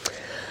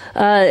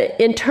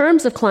 In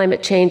terms of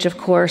climate change, of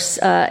course,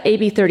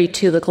 AB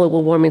 32, the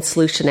Global Warming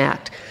Solution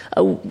Act,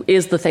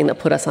 is the thing that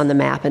put us on the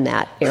map in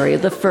that area,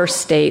 the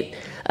first state,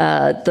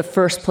 the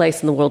first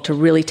place in the world to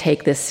really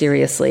take this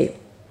seriously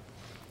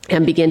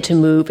and begin to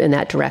move in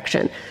that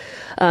direction.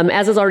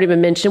 As has already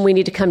been mentioned, we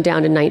need to come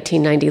down to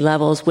 1990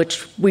 levels,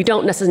 which we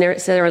don't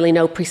necessarily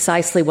know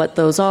precisely what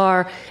those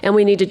are, and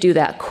we need to do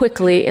that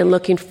quickly. And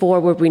looking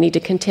forward, we need to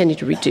continue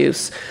to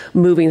reduce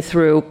moving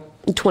through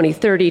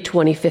 2030,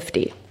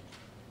 2050.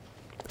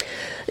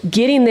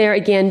 Getting there,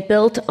 again,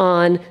 built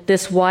on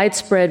this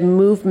widespread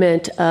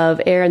movement of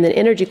air and then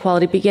energy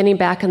quality beginning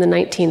back in the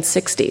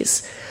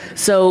 1960s.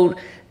 So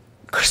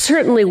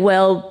certainly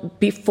well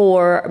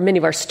before many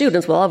of our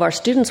students, well, all of our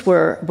students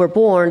were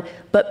born,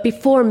 but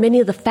before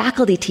many of the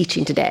faculty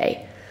teaching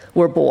today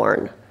were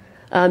born.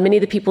 Many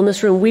of the people in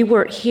this room, we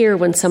weren't here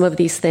when some of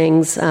these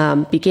things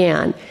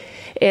began.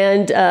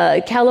 And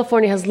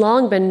California has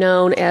long been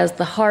known as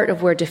the heart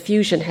of where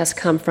diffusion has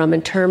come from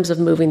in terms of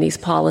moving these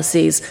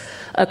policies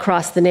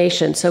across the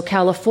nation. So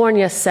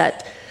California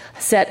set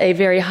a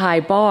very high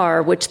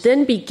bar, which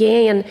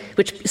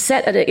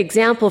set an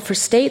example for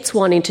states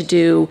wanting to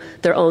do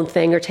their own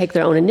thing or take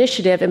their own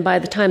initiative. And by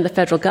the time the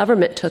federal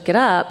government took it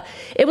up,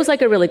 it was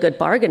like a really good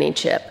bargaining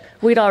chip.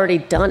 We'd already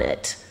done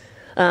it.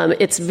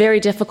 It's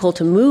very difficult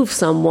to move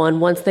someone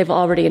once they've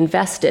already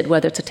invested,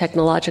 whether it's a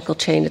technological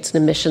change, it's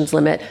an emissions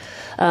limit,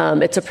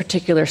 it's a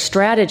particular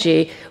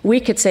strategy. We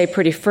could say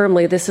pretty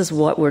firmly, this is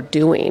what we're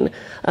doing.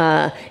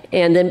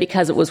 And then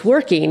because it was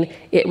working,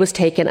 it was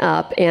taken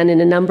up. And in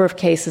a number of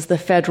cases, the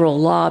federal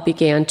law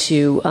began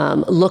to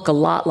look a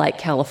lot like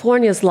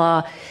California's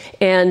law.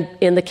 And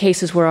in the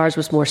cases where ours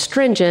was more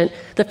stringent,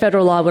 the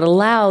federal law would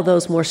allow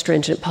those more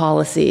stringent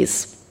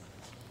policies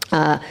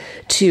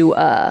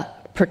to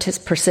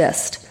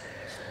persist.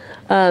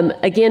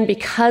 Again,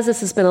 because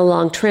this has been a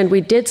long trend,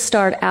 we did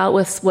start out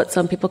with what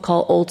some people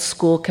call old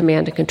school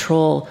command and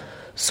control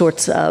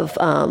sorts of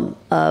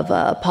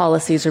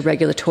policies or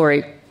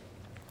regulatory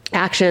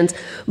actions,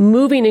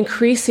 moving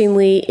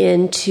increasingly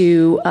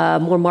into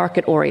more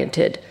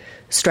market-oriented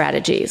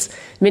strategies.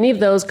 Many of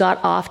those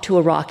got off to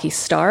a rocky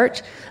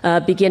start,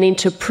 beginning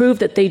to prove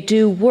that they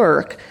do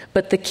work.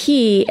 But the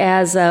key,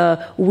 as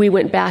we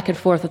went back and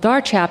forth with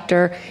our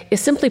chapter,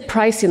 is simply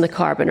pricing the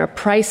carbon or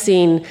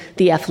pricing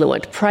the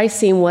effluent,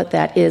 pricing what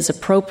that is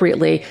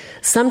appropriately.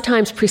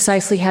 Sometimes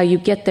precisely how you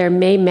get there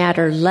may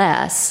matter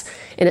less.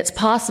 And it's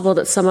possible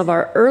that some of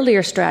our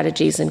earlier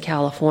strategies in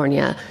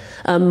California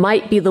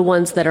might be the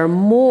ones that are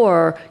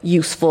more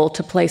useful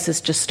to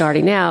places just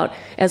starting out,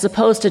 as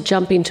opposed to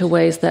jumping to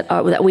ways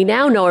that we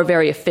now know are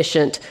very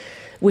efficient.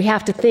 We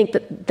have to think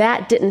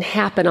that didn't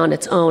happen on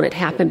its own. It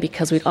happened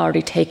because we'd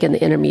already taken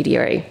the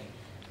intermediary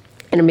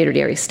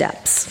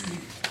steps.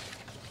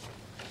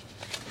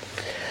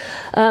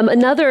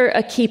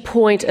 Another key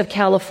point of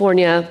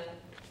California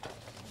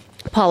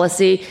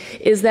policy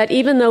is that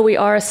even though we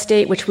are a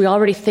state which we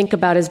already think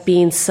about as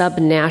being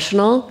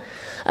subnational,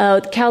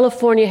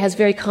 California has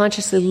very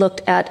consciously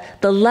looked at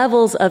the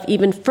levels of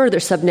even further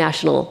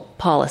subnational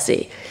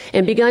policy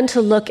and begun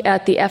to look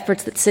at the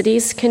efforts that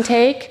cities can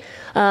take,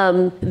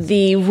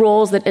 the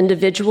roles that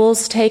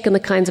individuals take and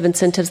the kinds of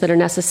incentives that are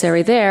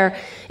necessary there,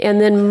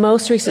 and then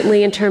most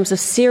recently in terms of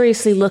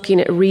seriously looking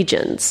at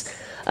regions.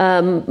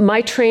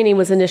 My training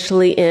was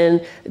initially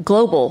in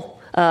global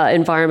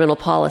environmental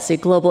policy,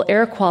 global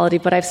air quality,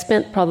 but I've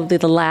spent probably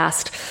the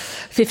last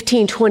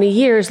 15, 20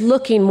 years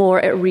looking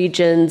more at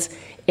regions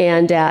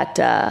and at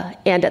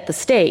the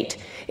state.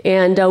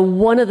 And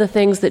one of the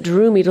things that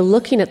drew me to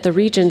looking at the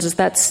regions is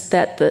that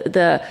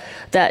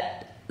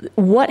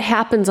what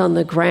happens on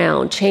the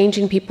ground,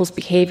 changing people's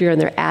behavior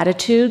and their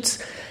attitudes,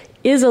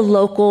 is a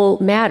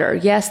local matter.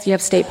 Yes, you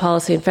have state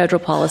policy and federal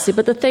policy,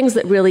 but the things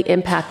that really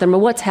impact them are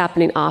what's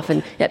happening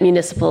often at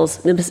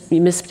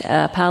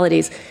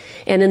municipalities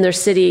and in their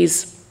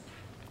cities.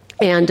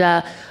 And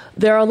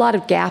there are a lot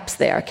of gaps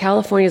there.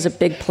 California is a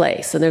big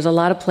place, and there's a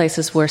lot of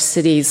places where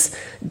cities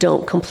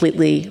don't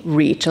completely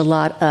reach, a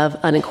lot of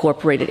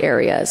unincorporated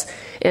areas.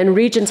 And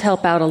regions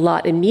help out a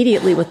lot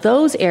immediately with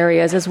those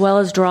areas, as well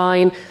as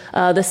drawing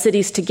the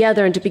cities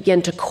together and to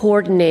begin to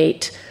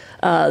coordinate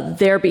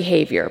their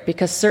behavior.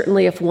 Because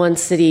certainly if one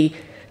city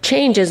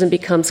changes and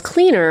becomes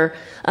cleaner,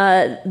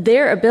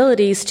 their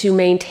abilities to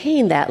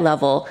maintain that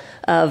level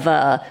of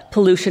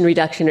pollution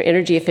reduction or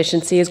energy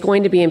efficiency is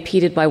going to be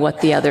impeded by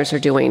what the others are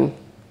doing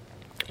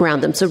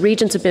around them. So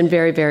regions have been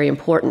very, very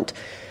important.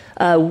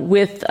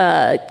 With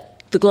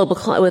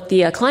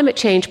the climate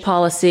change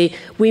policy,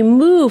 we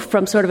move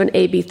from sort of an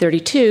AB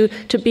 32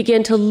 to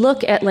begin to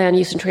look at land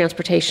use and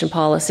transportation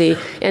policy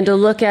and to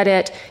look at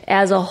it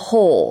as a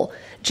whole,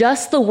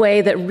 just the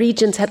way that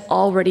regions had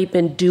already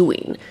been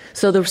doing.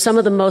 So some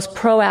of the most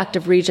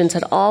proactive regions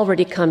had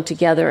already come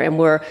together and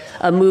were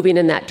moving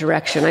in that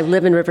direction. I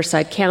live in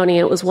Riverside County,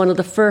 and it was one of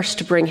the first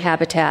to bring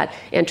habitat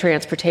and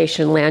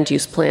transportation land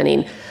use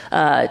planning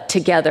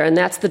together, and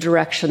that's the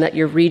direction that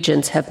your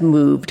regions have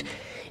moved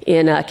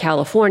in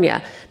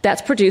California.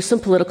 That's produced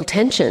some political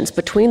tensions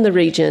between the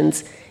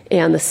regions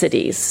and the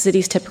cities.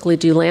 Cities typically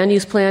do land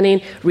use planning,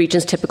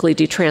 regions typically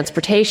do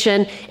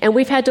transportation, and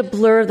we've had to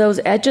blur those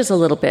edges a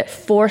little bit,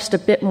 forced a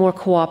bit more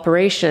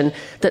cooperation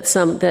than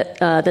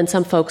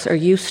some folks are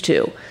used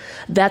to.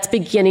 That's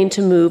beginning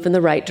to move in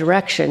the right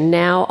direction.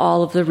 Now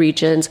all of the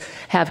regions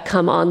have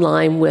come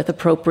online with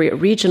appropriate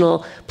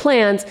regional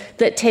plans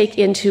that take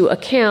into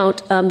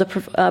account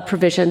the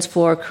provisions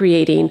for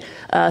creating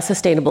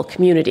sustainable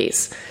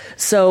communities.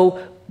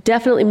 So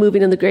definitely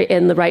moving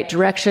in the right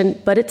direction,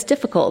 but it's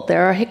difficult.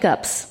 There are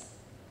hiccups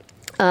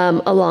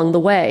along the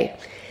way.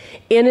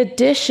 In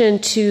addition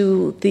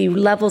to the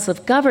levels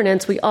of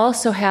governance, we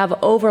also have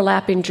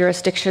overlapping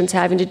jurisdictions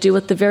having to do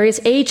with the various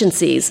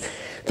agencies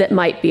that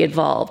might be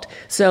involved.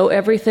 So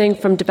everything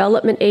from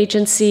development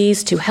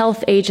agencies to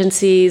health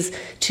agencies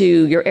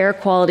to your air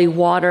quality,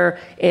 water,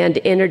 and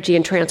energy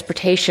and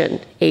transportation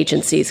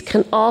agencies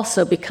can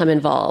also become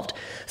involved.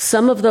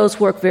 Some of those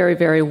work very,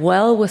 very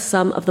well with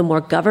some of the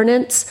more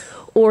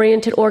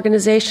governance-oriented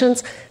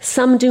organizations.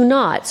 Some do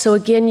not. So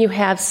again, you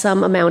have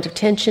some amount of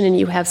tension, and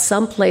you have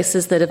some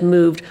places that have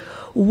moved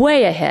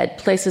way ahead,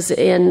 places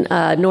in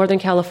Northern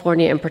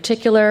California in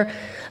particular.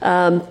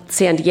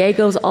 San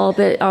Diego's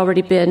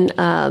already been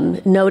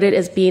noted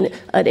as being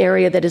an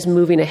area that is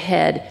moving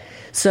ahead.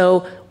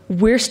 So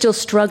we're still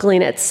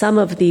struggling at some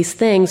of these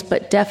things,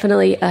 but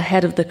definitely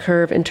ahead of the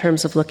curve in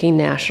terms of looking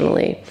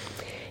nationally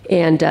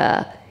and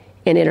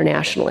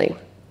internationally.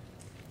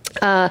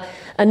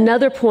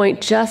 Another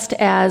point, just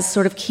as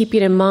sort of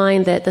keeping in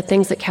mind that the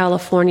things that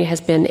California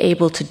has been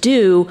able to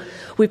do,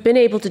 we've been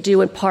able to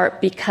do in part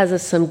because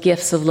of some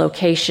gifts of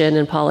location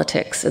and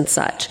politics and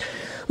such.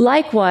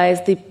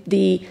 Likewise,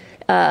 the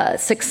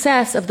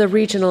success of the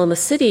regional and the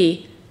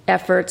city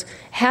efforts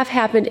have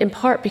happened in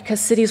part because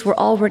cities were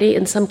already,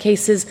 in some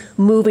cases,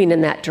 moving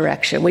in that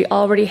direction. We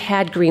already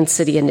had green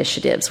city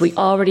initiatives. We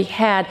already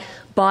had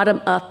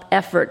bottom-up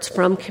efforts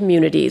from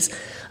communities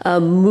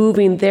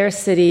moving their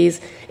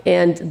cities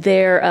and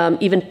their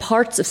even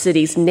parts of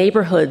cities,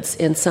 neighborhoods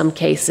in some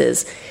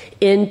cases,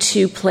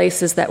 into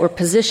places that were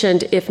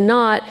positioned, if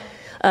not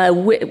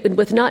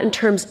with not in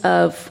terms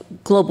of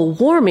global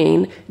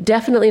warming,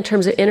 definitely in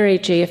terms of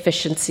energy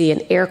efficiency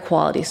and air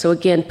quality. So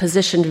again,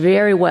 positioned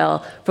very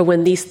well for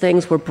when these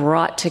things were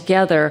brought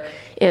together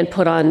and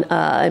put on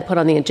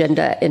the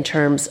agenda in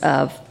terms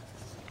of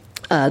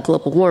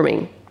global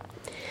warming.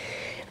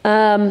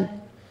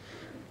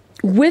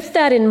 With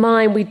that in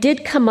mind, we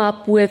did come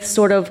up with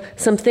sort of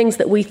some things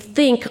that we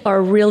think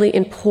are really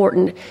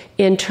important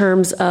in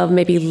terms of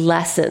maybe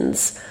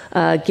lessons,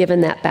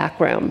 given that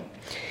background.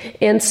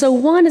 And so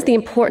one is the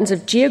importance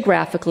of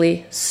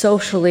geographically,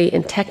 socially,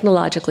 and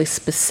technologically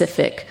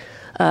specific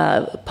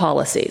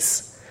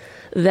policies.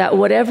 That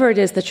whatever it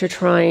is that you're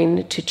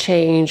trying to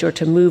change or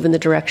to move in the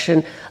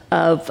direction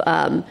of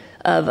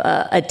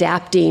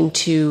adapting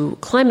to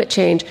climate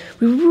change,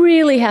 we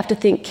really have to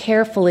think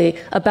carefully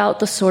about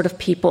the sort of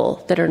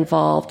people that are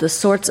involved, the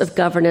sorts of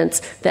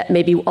governance that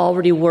maybe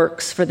already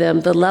works for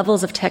them, the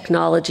levels of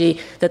technology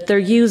that they're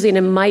using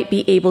and might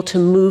be able to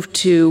move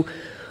to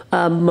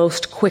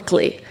most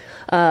quickly.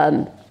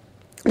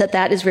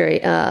 That is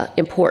very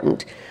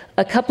important.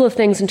 A couple of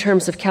things in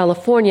terms of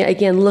California,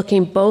 again,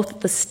 looking both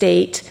at the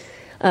state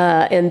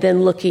and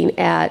then looking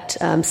at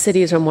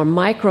cities on more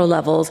micro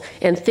levels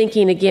and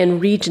thinking, again,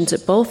 regions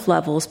at both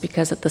levels,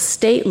 because at the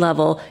state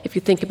level, if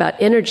you think about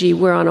energy,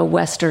 we're on a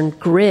Western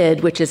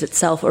grid, which is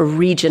itself a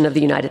region of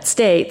the United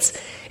States.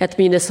 At the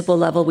municipal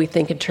level, we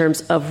think in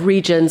terms of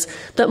regions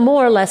that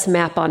more or less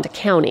map onto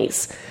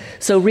counties.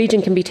 So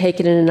region can be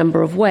taken in a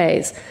number of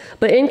ways.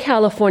 But in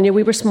California,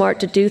 we were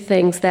smart to do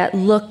things that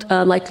looked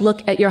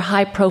look at your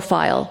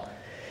high-profile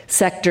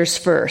sectors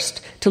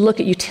first, to look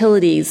at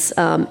utilities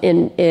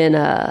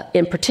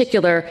in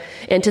particular,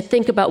 and to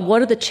think about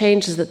what are the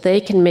changes that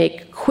they can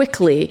make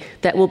quickly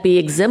that will be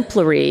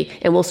exemplary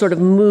and will sort of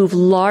move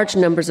large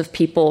numbers of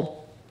people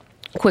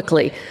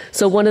quickly.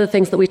 So one of the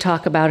things that we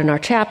talk about in our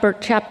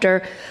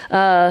chapter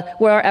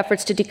were our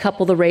efforts to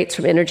decouple the rates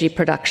from energy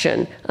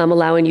production,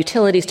 allowing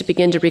utilities to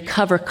begin to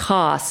recover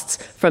costs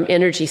from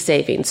energy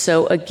savings.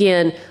 So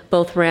again,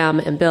 both Ram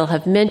and Bill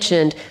have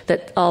mentioned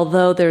that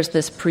although there's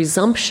this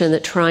presumption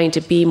that trying to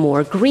be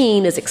more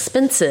green is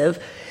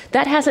expensive,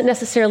 that hasn't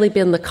necessarily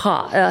been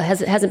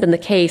hasn't been the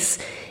case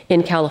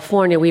in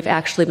California. We've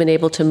actually been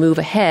able to move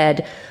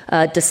ahead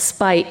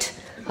despite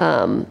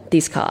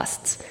these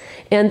costs.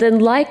 And then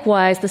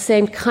likewise, the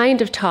same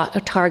kind of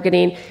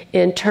targeting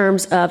in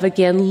terms of,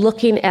 again,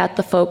 looking at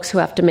the folks who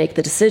have to make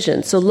the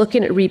decision. So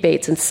looking at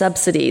rebates and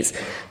subsidies,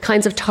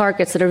 kinds of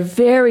targets that are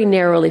very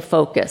narrowly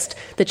focused,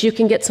 that you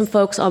can get some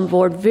folks on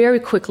board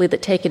very quickly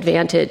that take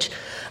advantage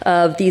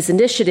of these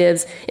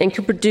initiatives and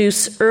can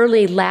produce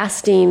early,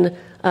 lasting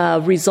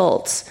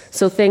results.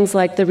 So things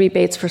like the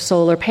rebates for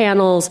solar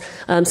panels,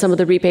 some of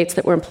the rebates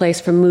that were in place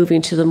for moving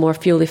to the more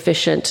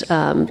fuel-efficient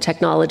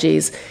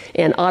technologies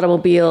and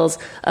automobiles,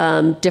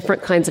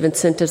 different kinds of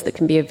incentives that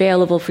can be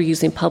available for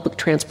using public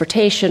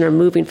transportation or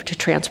moving to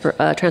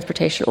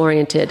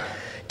transportation-oriented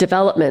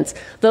developments.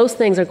 Those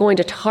things are going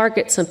to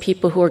target some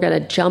people who are going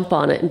to jump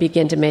on it and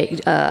begin to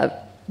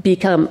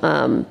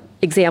become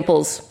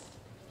examples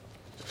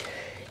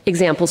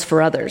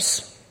for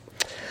others.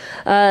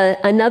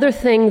 Another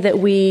thing that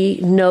we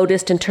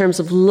noticed in terms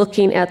of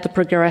looking at the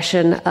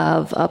progression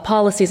of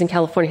policies in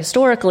California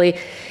historically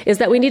is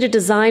that we need to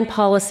design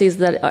policies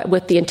that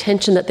with the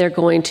intention that they're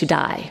going to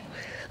die,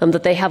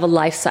 that they have a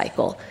life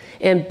cycle,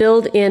 and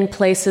build in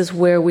places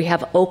where we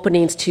have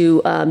openings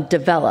to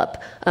develop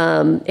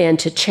and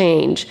to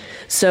change.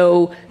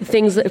 So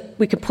things that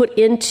we could put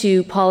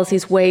into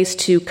policies, ways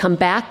to come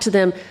back to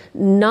them,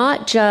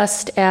 not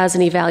just as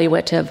an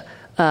evaluative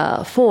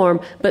form,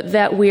 but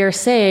that we are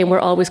saying we're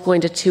always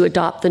going to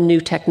adopt the new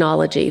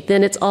technology.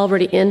 Then it's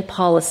already in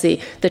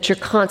policy that you're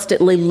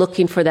constantly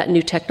looking for that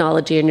new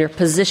technology and you're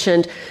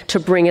positioned to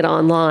bring it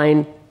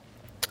online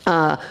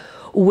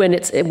when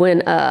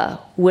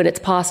it's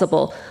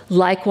possible.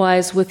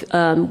 Likewise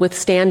with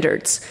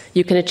standards,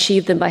 you can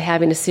achieve them by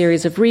having a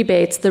series of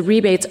rebates. The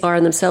rebates are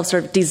in themselves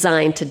sort of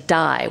designed to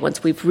die.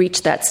 Once we've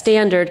reached that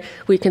standard,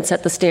 we can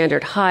set the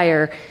standard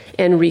higher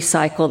and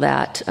recycle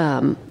that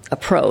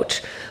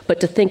approach. But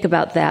to think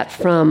about that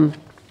from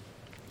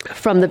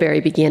the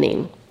very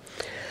beginning.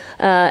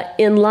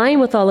 In line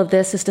with all of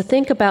this is to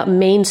think about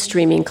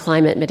mainstreaming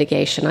climate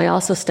mitigation. I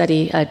also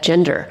study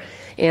gender.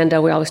 And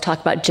we always talk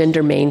about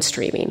gender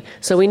mainstreaming.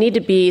 So we need to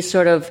be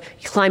sort of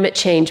climate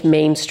change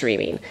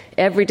mainstreaming.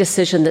 Every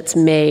decision that's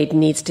made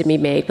needs to be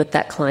made with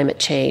that climate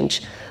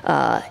change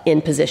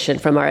in position,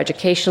 from our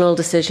educational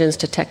decisions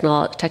to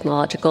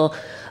technological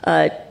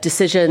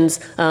decisions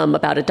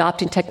about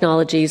adopting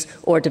technologies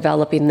or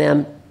developing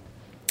them,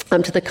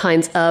 to the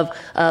kinds of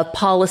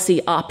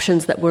policy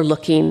options that we're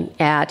looking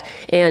at,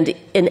 and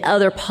in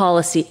other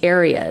policy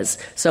areas.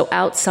 So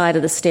outside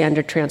of the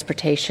standard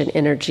transportation,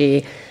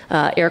 energy,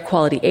 air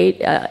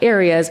quality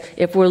areas,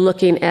 if we're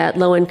looking at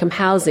low-income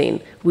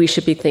housing, we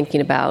should be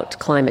thinking about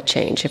climate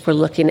change. If we're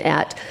looking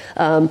at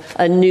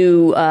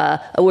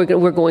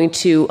we're going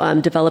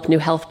to develop new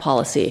health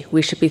policy,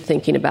 we should be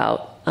thinking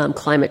about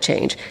climate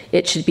change.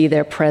 It should be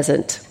there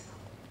present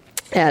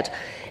at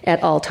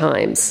all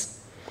times.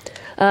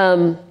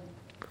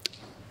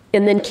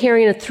 And then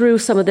carrying it through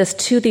some of this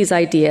to these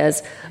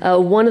ideas,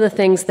 one of the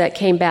things that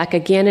came back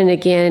again and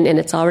again, and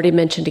it's already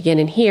mentioned again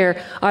in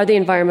here, are the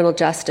environmental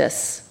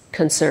justice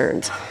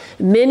concerns.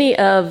 Many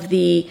of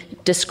the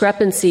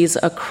discrepancies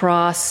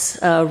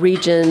across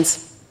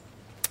regions,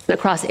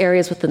 across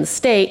areas within the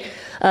state,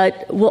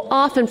 will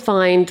often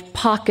find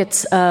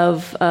pockets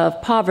of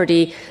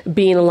poverty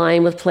being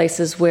aligned with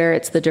places where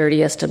it's the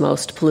dirtiest and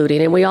most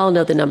polluting. And we all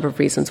know the number of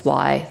reasons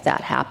why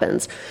that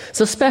happens.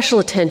 So special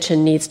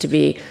attention needs to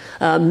be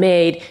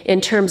made in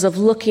terms of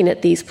looking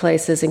at these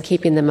places and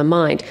keeping them in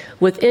mind.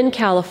 Within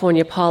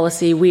California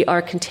policy, we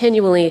are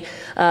continually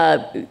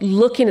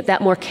looking at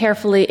that more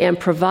carefully and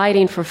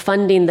providing for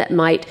funding that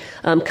might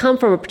come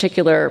from a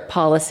particular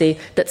policy,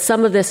 that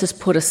some of this is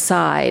put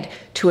aside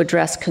to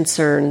address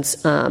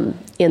concerns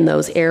in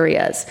those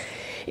areas.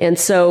 And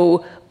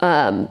so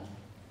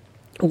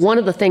one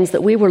of the things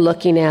that we were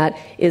looking at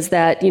is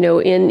that,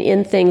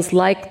 in things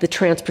like the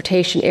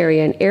transportation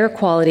area and air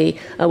quality,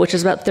 which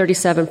is about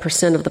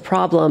 37% of the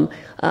problem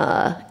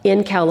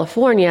in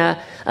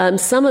California,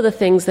 some of the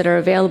things that are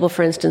available,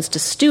 for instance, to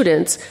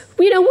students,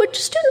 which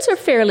students are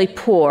fairly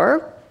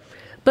poor,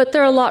 but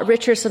they're a lot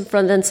richer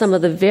than some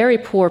of the very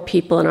poor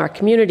people in our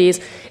communities,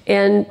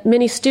 and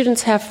many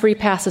students have free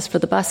passes for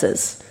the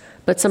buses.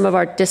 But some of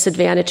our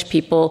disadvantaged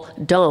people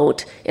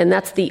don't, and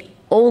that's the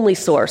only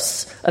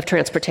source of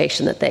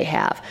transportation that they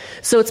have.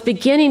 So it's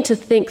beginning to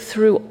think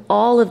through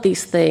all of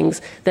these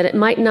things, that it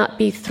might not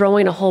be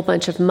throwing a whole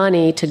bunch of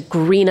money to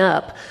green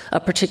up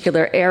a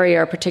particular area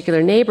or a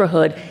particular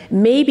neighborhood.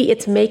 Maybe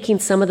it's making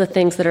some of the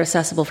things that are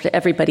accessible to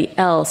everybody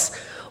else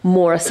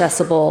more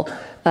accessible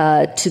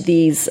to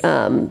these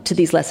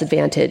less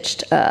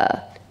advantaged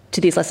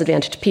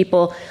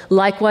people.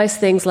 Likewise,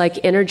 things like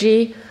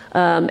energy,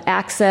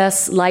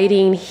 access,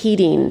 lighting,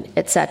 heating,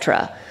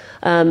 etc.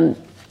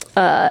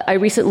 I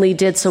recently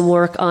did some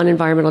work on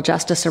environmental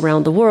justice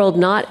around the world,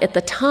 not at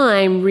the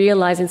time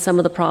realizing some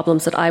of the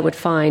problems that I would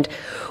find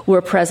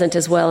were present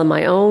as well in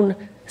my own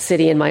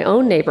city, in my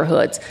own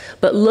neighborhoods,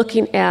 but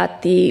looking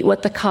at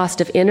what the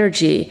cost of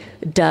energy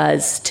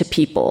does to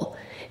people.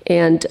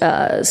 And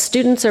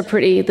students are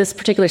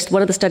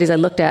one of the studies I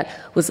looked at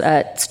was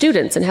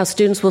students, and how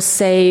students will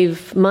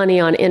save money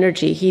on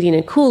energy, heating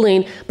and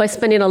cooling by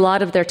spending a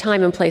lot of their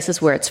time in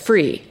places where it's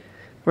free,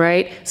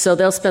 right? So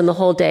they'll spend the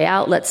whole day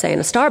out, let's say in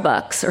a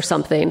Starbucks or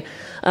something,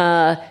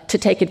 to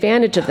take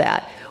advantage of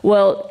that.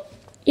 Well,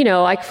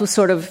 I was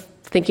sort of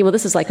thinking, well,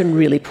 this is like in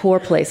really poor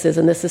places,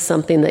 and this is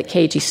something that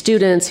KG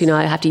students,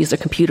 I have to use their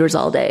computers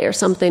all day or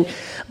something.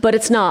 But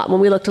it's not. When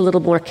we looked a little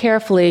more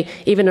carefully,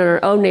 even in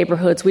our own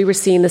neighborhoods, we were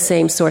seeing the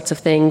same sorts of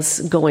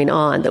things going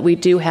on, that we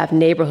do have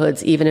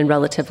neighborhoods, even in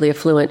relatively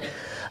affluent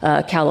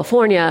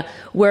California,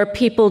 where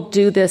people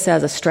do this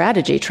as a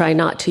strategy, try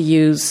not to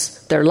use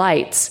their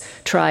lights,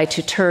 try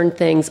to turn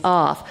things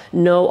off,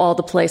 know all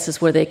the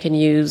places where they can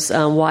use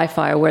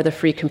Wi-Fi or where the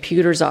free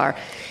computers are.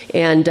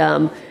 And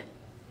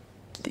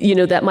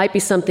that might be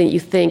something you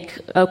think,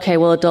 okay,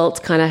 well, adults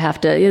kind of have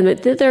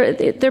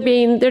to,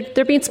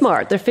 they're being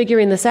smart, they're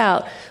figuring this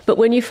out. But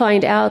when you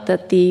find out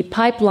that the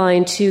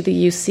pipeline to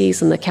the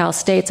UCs and the Cal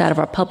States out of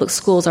our public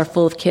schools are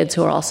full of kids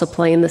who are also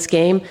playing this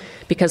game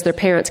because their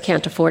parents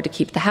can't afford to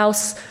keep the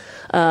house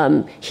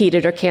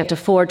heated or can't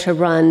afford to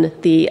run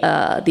the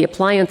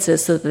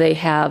appliances so that they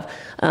have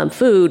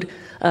food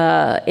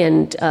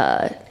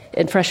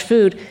and fresh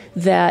food,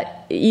 that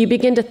you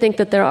begin to think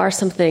that there are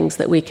some things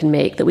that we can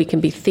make, that we can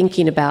be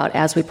thinking about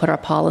as we put our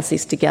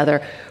policies together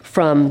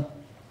from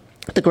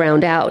the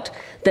ground out,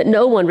 that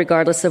no one,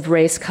 regardless of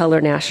race, color,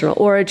 national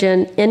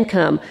origin,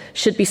 income,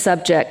 should be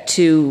subject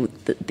to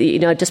the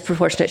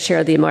disproportionate share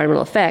of the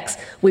environmental effects.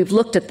 We've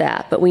looked at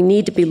that, but we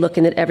need to be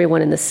looking at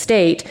everyone in the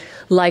state.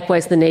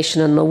 Likewise, the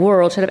nation and the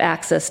world should have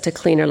access to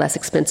cleaner, less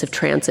expensive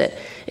transit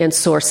and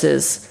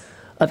sources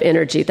of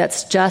energy.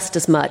 That's just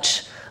as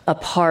much a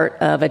part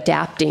of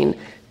adapting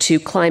to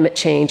climate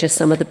change as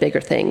some of the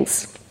bigger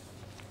things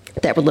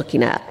that we're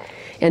looking at.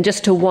 And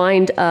just to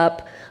wind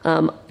up,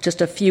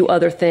 just a few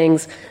other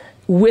things.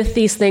 With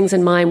these things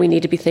in mind, we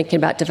need to be thinking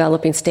about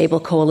developing stable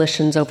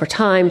coalitions over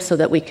time so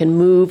that we can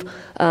move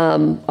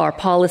our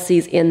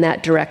policies in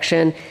that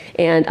direction.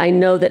 And I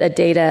know that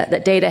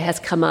data has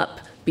come up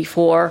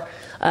before.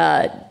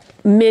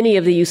 Many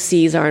of the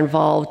UCs are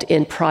involved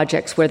in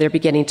projects where they're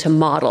beginning to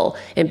model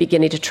and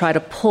beginning to try to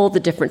pull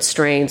the different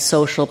strains,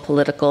 social,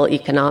 political,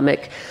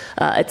 economic,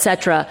 et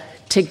cetera,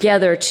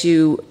 together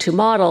to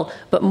model,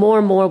 but more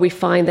and more we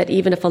find that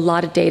even if a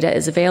lot of data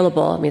is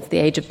available, it's the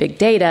age of big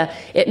data,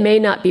 it may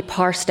not be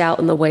parsed out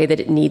in the way that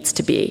it needs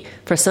to be.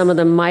 For some of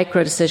the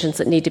micro decisions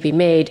that need to be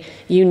made,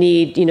 you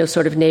need,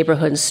 sort of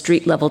neighborhood and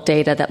street level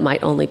data that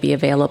might only be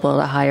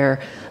available at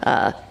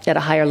a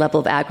higher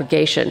level of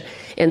aggregation.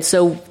 And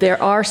so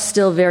there are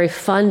still very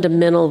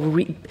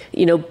fundamental,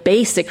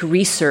 basic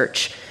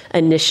research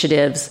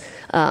initiatives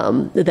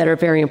that are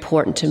very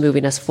important to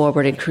moving us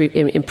forward and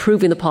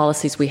improving the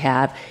policies we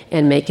have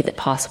and making it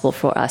possible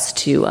for us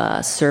to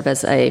serve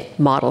as a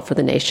model for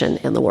the nation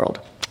and the world.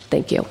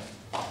 Thank you.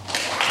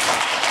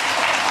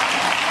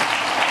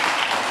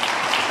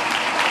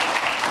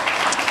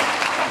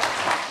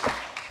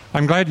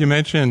 I'm glad you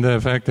mentioned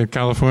the fact that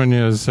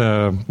California is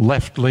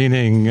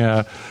left-leaning.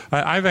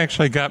 I've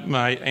actually got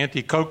my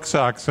anti-Coke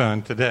socks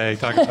on today,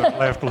 talking about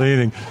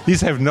left-leaning.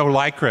 These have no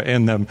Lycra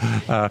in them.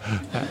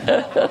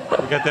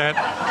 You get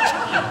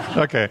that?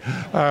 Okay.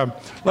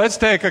 Let's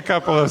take a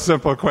couple of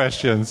simple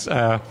questions.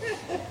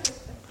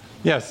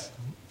 Yes.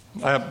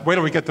 Wait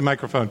till we get the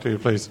microphone to you,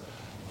 please.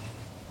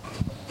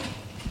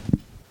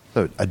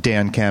 So,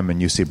 Dan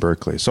Kamen, UC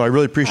Berkeley. So I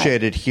really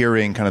appreciated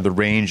hearing kind of the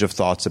range of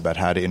thoughts about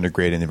how to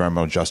integrate in the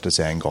environmental justice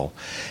angle.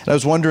 And I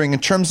was wondering, in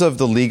terms of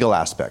the legal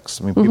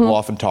aspects, people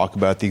often talk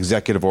about the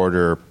executive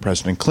order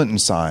President Clinton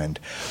signed,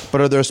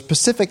 but are there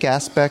specific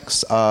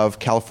aspects of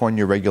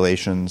California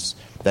regulations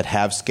that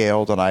have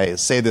scaled? And I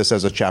say this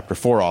as a Chapter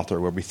 4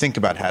 author, where we think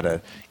about how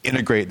to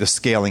integrate the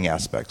scaling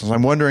aspects. So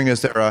I'm wondering,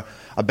 is there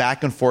a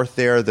back and forth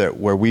there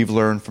where we've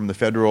learned from the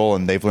federal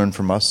and they've learned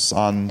from us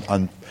on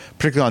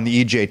particularly on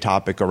the EJ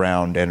topic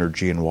around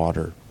energy and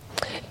water?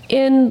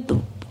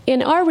 In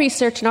our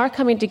research and our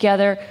coming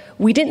together,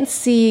 we didn't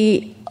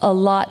see a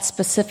lot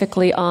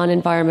specifically on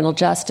environmental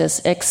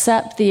justice,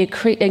 except the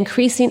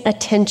increasing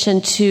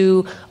attention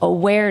to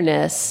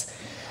awareness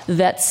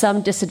that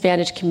some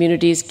disadvantaged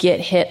communities get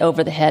hit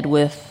over the head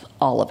with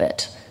all of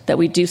it, that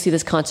we do see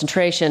this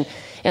concentration.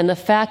 And the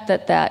fact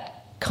that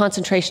that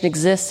concentration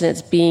exists and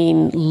it's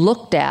being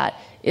looked at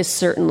is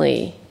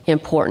certainly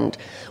important.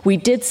 We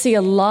did see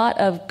a lot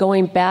of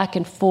going back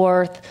and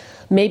forth,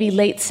 maybe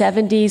late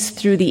 70s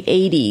through the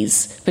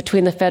 80s,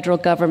 between the federal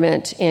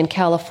government and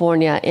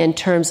California in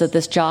terms of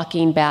this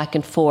jockeying back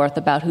and forth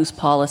about whose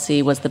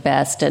policy was the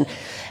best and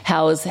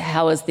how is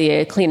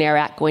the Clean Air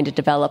Act going to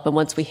develop. And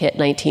once we hit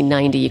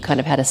 1990, you kind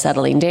of had a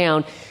settling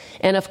down.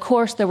 And of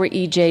course, there were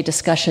EJ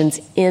discussions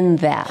in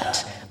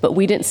that, but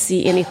we didn't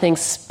see anything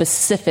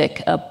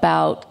specific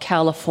about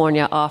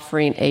California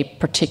offering a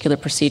particular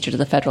procedure to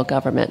the federal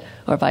government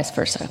or vice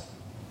versa.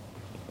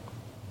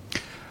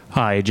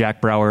 Hi,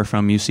 Jack Brower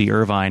from UC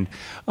Irvine.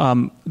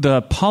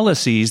 The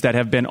policies that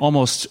have been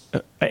almost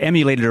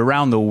emulated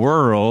around the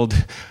world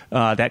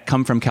that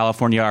come from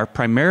California are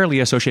primarily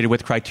associated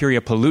with criteria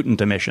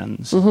pollutant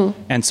emissions.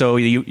 And so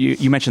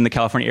you mentioned the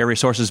California Air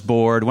Resources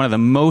Board, one of the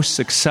most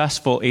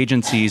successful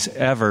agencies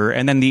ever,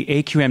 and then the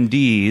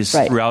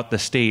AQMDs throughout the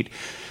state.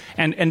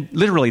 And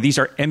literally, these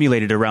are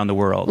emulated around the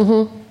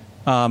world.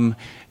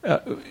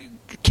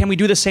 Can we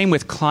do the same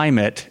with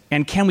climate?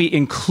 And can we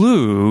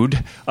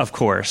include, of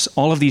course,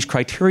 all of these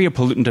criteria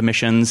pollutant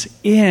emissions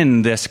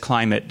in this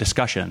climate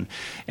discussion?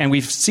 And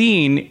we've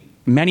seen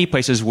many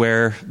places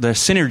where the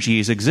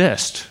synergies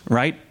exist,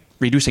 right?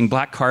 Reducing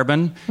black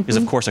carbon is,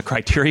 of course, a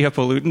criteria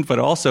pollutant, but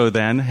also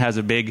then has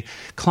a big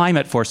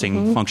climate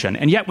forcing function.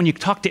 And yet, when you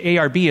talk to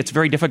ARB, it's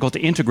very difficult to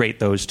integrate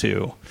those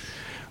two,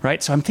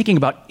 right? So I'm thinking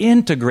about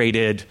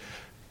integrated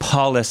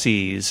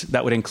policies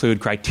that would include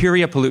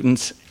criteria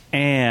pollutants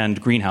and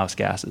greenhouse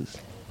gases.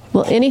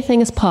 Well,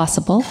 anything is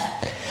possible.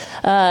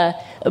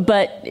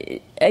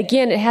 But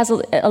again,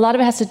 a lot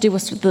of it has to do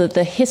with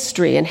the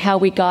history and how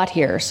we got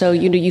here. So,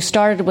 you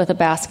started with a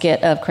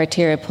basket of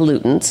criteria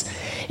pollutants,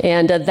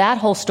 and that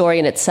whole story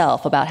in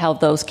itself about how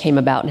those came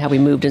about and how we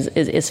moved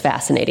is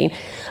fascinating.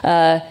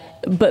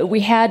 But we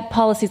had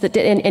policies that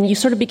did, and you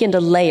sort of begin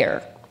to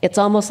layer. It's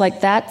almost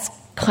like that's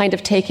kind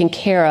of taken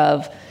care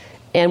of,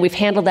 and we've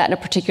handled that in a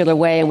particular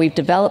way, and we've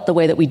developed the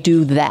way that we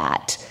do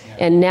that.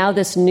 And now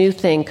this new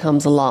thing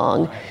comes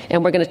along,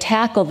 and we're going to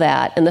tackle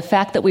that. And the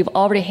fact that we've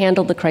already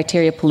handled the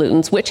criteria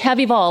pollutants, which have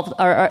evolved,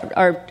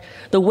 are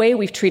the way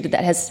we've treated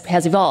that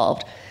has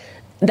evolved.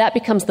 That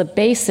becomes the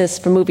basis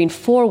for moving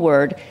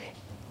forward.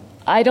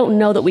 I don't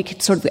know that we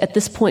could sort of at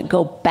this point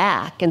go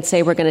back and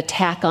say we're going to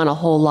tack on a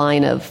whole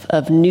line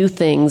of new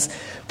things.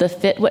 The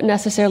fit wouldn't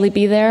necessarily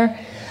be there.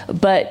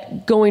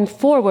 But going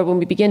forward, when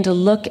we begin to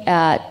look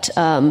at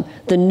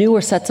the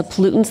newer sets of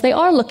pollutants, they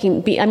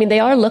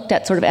are looked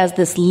at sort of as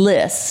this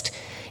list,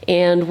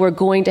 and we're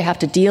going to have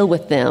to deal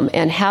with them.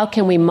 And how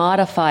can we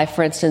modify,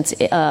 for instance,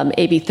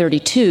 AB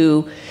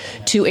 32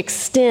 to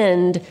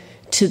extend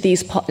to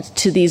these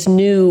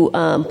new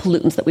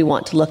pollutants that we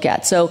want to look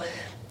at? So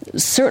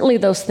certainly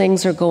those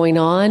things are going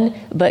on,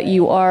 but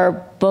you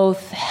are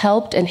both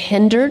helped and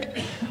hindered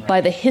by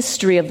the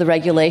history of the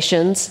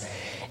regulations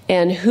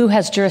and who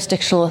has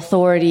jurisdictional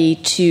authority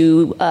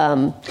to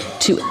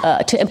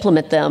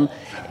implement them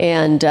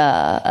and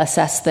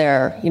assess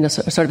their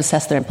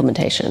assess their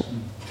implementation.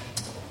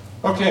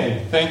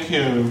 Okay, thank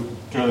you,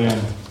 Julian.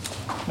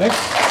 Next.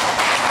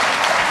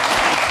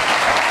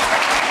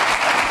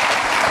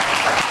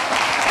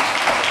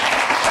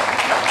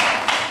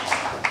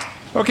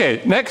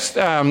 Okay, next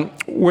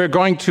we're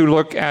going to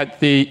look at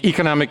the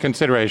economic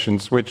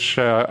considerations, which,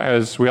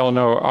 as we all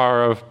know,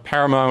 are of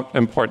paramount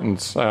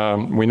importance.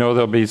 We know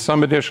there'll be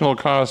some additional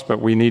costs,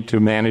 but we need to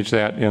manage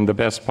that in the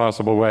best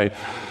possible way.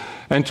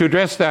 And to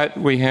address that,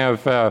 we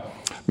have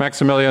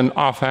Maximilian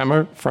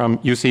Aufhammer from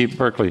UC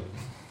Berkeley.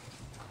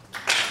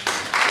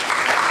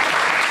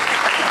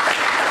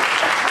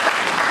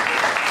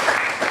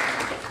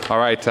 All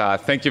right,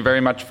 thank you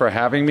very much for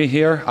having me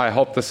here. I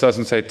hope this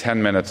doesn't say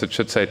 10 minutes. It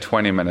should say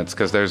 20 minutes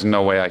because there's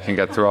no way I can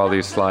get through all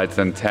these slides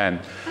in 10.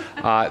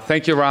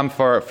 Thank you, Ram,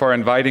 for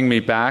inviting me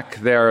back.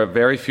 There are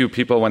very few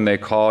people when they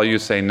call you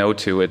say no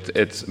to.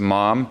 It's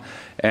Mom.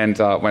 And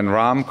when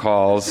Ram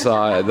calls,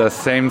 the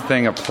same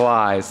thing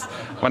applies.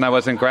 When I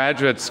was in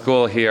graduate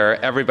school here,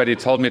 everybody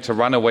told me to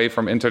run away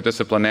from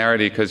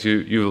interdisciplinarity because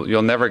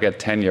you'll never get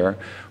tenure.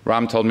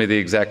 Ram told me the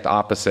exact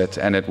opposite,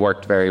 and it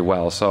worked very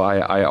well. So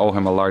I owe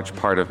him a large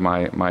part of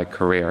my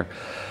career.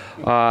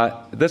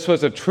 This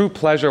was a true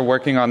pleasure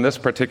working on this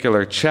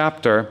particular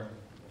chapter.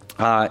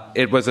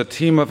 It was a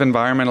team of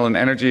environmental and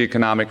energy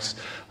economics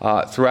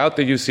throughout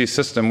the UC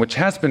system, which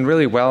has been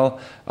really well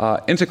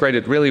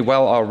integrated really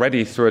well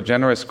already through a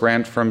generous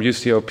grant from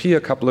UCOP a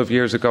couple of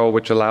years ago,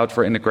 which allowed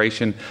for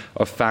integration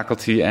of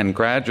faculty and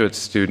graduate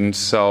students.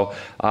 So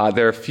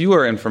there are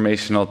fewer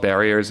informational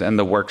barriers, and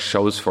the work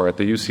shows for it.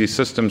 The UC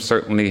system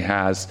certainly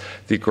has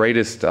the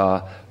greatest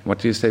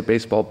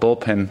baseball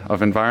bullpen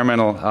of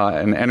environmental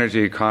and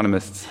energy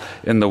economists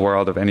in the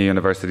world of any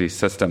university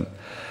system.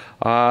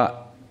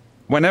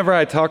 Whenever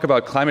I talk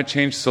about climate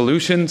change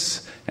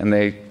solutions, and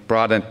they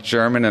brought a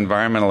German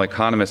environmental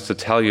economist to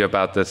tell you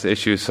about this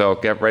issue, so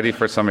get ready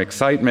for some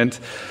excitement.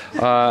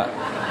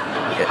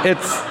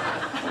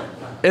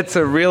 It's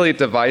a really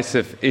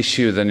divisive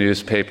issue, the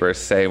newspapers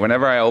say.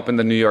 Whenever I open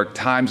the New York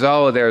Times,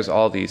 there's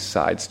all these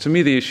sides. To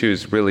me, the issue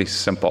is really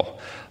simple.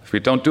 If we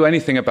don't do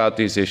anything about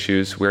these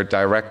issues, we're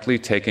directly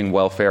taking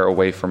welfare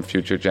away from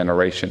future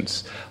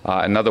generations.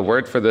 Another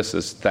word for this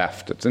is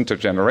theft. It's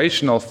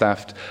intergenerational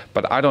theft,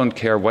 but I don't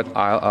care what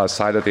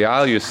side of the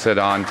aisle you sit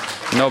on.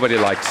 Nobody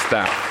likes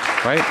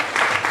theft, right?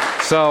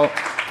 So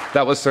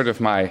that was sort of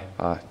my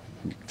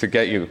to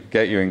get you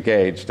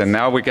engaged. And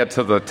now we get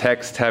to the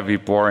text-heavy,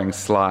 boring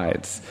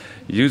slides.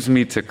 Use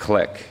me to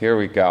click. Here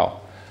we go.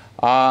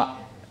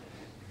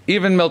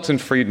 Even Milton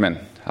Friedman,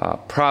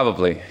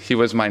 probably, he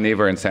was my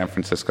neighbor in San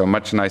Francisco,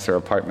 much nicer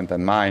apartment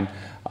than mine,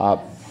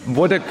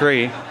 would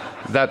agree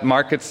that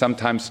markets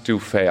sometimes do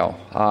fail.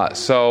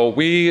 So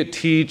we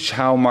teach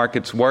how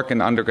markets work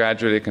in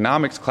undergraduate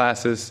economics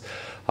classes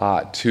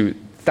to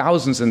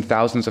thousands and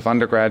thousands of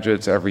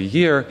undergraduates every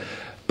year.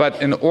 But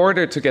in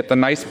order to get the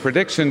nice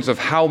predictions of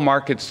how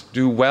markets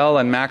do well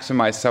and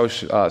maximize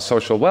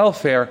social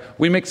welfare,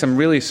 we make some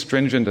really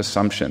stringent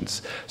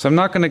assumptions. So I'm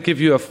not going to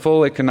give you a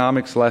full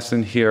economics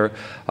lesson here,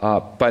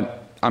 but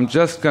I'm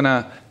just going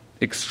to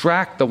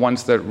extract the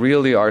ones that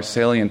really are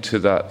salient to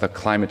the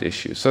climate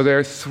issue. So there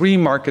are three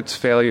market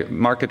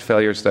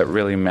failures that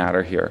really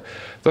matter here.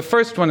 The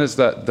first one is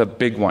the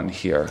big one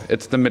here.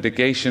 It's the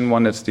mitigation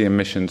one, it's the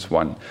emissions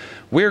one.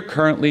 We're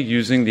currently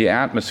using the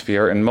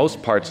atmosphere in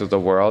most parts of the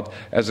world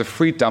as a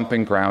free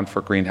dumping ground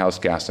for greenhouse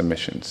gas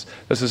emissions.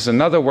 This is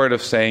another word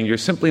of saying you're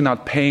simply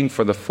not paying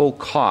for the full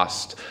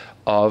cost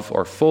of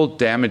or full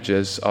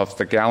damages of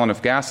the gallon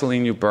of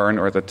gasoline you burn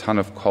or the ton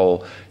of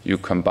coal you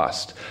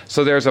combust.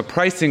 So there's a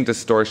pricing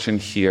distortion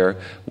here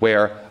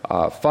where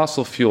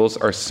fossil fuels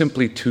are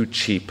simply too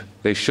cheap.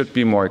 They should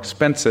be more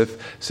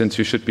expensive since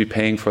you should be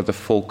paying for the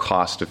full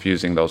cost of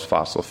using those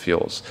fossil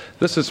fuels.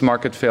 This is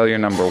market failure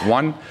number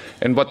one,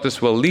 and what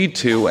this will lead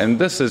to, and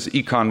this is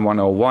Econ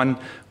 101,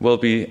 will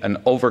be an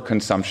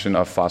overconsumption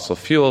of fossil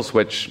fuels,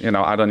 which,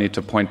 I don't need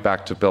to point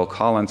back to Bill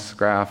Collins'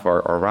 graph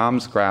or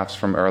Ram's graphs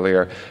from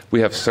earlier. We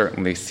have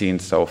certainly seen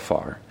so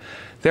far.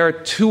 There are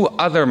two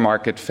other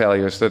market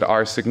failures that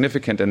are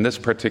significant in this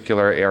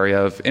particular area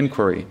of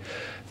inquiry.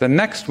 The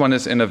next one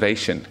is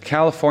innovation.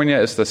 California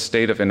is the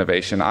state of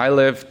innovation. I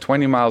live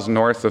 20 miles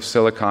north of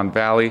Silicon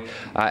Valley.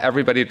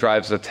 Everybody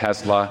drives a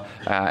Tesla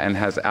and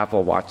has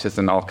Apple Watches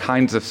and all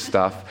kinds of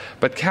stuff.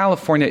 But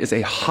California is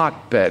a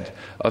hotbed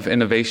of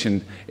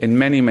innovation in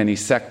many, many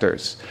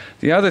sectors.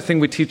 The other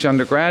thing we teach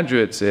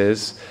undergraduates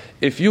is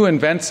if you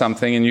invent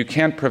something and you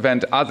can't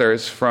prevent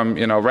others from,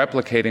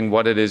 replicating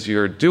what it is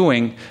you're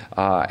doing,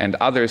 and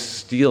others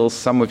steal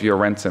some of your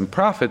rents and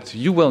profits,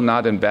 you will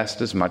not invest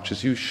as much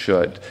as you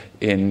should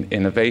in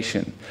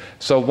innovation.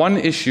 So one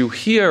issue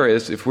here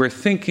is if we're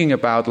thinking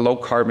about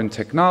low-carbon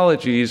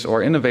technologies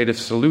or innovative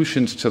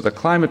solutions to the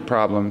climate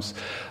problems,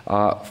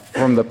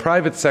 from the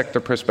private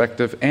sector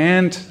perspective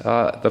and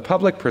the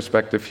public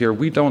perspective here,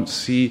 we don't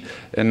see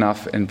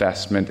enough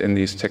investment in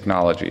these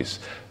technologies.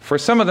 For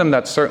some of them,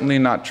 that's certainly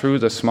not true,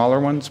 the smaller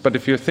ones. But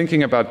if you're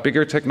thinking about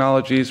bigger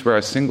technologies where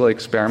a single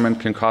experiment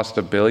can cost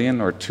 $1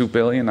 billion or $2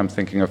 billion, I'm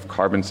thinking of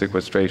carbon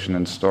sequestration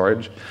and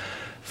storage,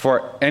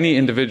 for any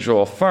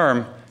individual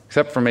firm,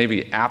 except for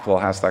maybe Apple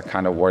has that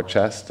kind of war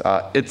chest,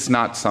 it's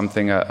not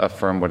something a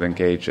firm would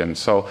engage in.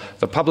 So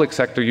the public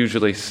sector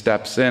usually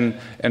steps in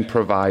and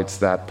provides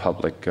that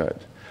public good.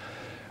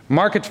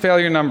 Market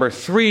failure number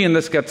 3, and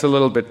this gets a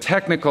little bit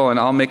technical, and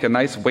I'll make a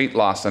nice weight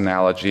loss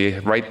analogy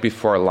right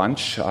before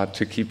lunch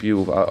to keep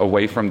you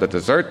away from the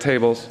dessert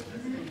tables.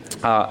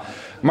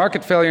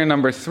 Market failure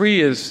number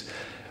 3 is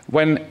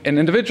when an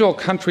individual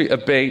country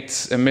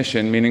abates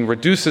emission, meaning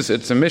reduces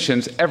its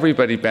emissions,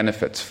 everybody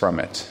benefits from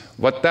it.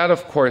 What that,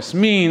 of course,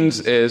 means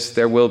is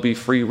there will be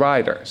free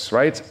riders,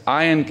 right?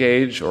 I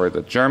engage, or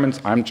the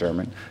Germans, I'm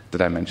German,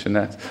 did I mention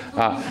that?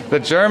 The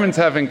Germans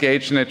have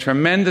engaged in a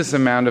tremendous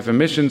amount of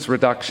emissions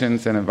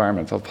reductions and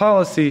environmental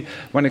policy.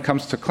 When it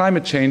comes to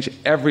climate change,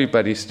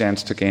 everybody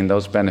stands to gain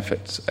those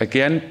benefits.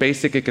 Again,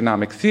 basic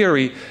economic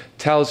theory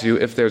tells you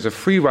if there's a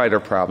free rider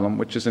problem,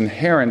 which is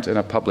inherent in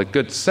a public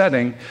goods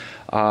setting,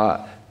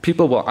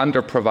 people will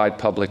underprovide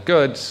public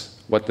goods.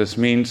 What this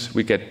means,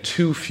 we get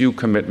too few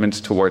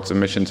commitments towards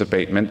emissions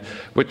abatement,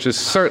 which is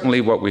certainly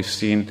what we've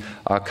seen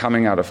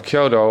coming out of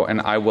Kyoto, and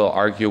I will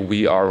argue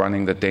we are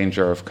running the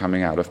danger of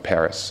coming out of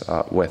Paris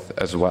with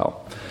as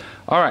well.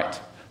 All right,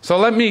 so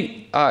let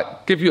me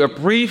give you a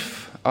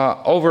brief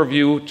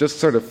overview, just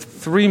sort of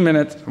 3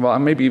 minutes, well,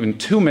 maybe even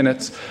 2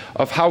 minutes,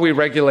 of how we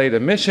regulate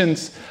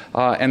emissions.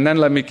 And then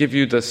let me give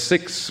you the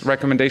 6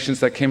 recommendations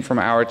that came from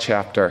our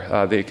chapter,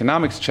 the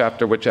economics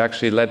chapter, which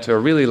actually led to a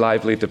really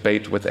lively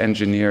debate with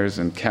engineers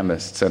and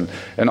chemists and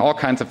all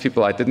kinds of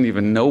people I didn't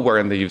even know were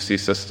in the UC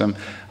system,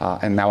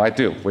 and now I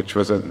do, which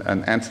was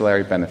an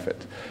ancillary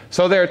benefit.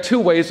 So there are 2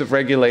 ways of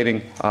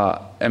regulating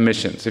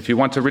emissions. If you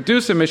want to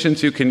reduce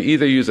emissions, you can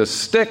either use a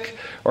stick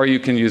or you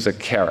can use a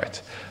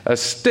carrot. A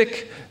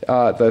stick,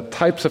 the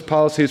types of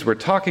policies we're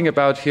talking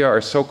about here are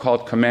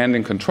so-called command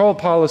and control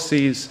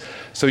policies.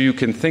 So you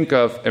can think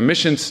of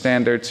emission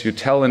standards. You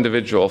tell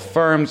individual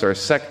firms or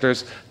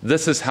sectors,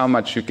 this is how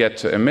much you get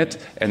to emit,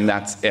 and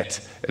that's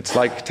it. It's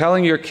like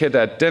telling your kid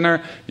at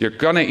dinner, you're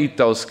going to eat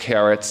those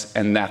carrots,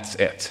 and that's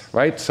it,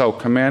 right? So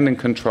command and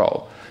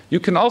control. You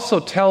can also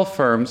tell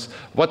firms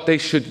what they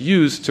should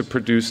use to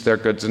produce their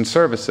goods and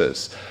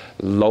services.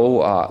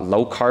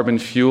 Low carbon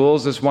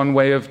fuels is one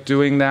way of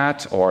doing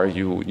that, or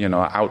you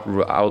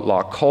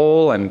outlaw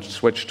coal and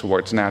switch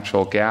towards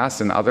natural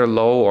gas and other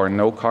low or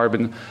no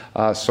carbon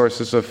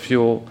sources of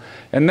fuel.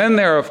 And then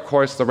there are, of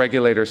course, the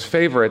regulator's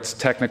favorites,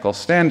 technical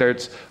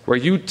standards, where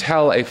you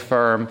tell a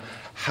firm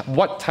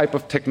what type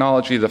of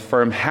technology the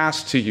firm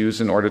has to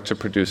use in order to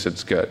produce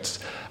its goods.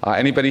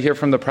 Anybody here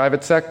from the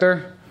private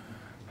sector?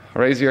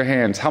 Raise your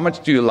hands. How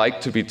much do you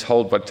like to be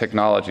told what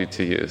technology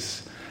to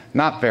use?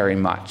 Not very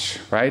much,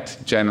 right,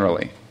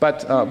 generally.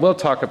 But we'll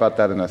talk about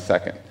that in a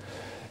second.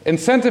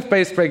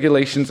 Incentive-based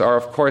regulations are,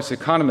 of course,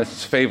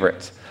 economists'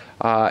 favorites.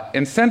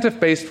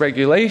 Incentive-based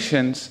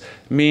regulations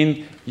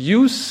mean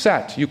you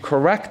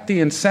correct the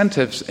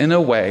incentives in a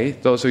way,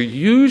 those are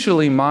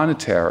usually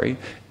monetary,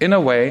 in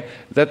a way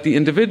that the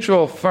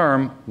individual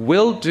firm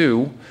will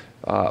do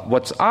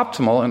what's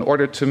optimal in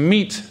order to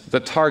meet the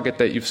target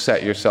that you've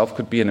set yourself.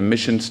 Could be an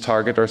emissions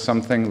target or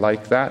something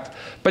like that.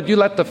 But you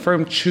let the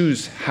firm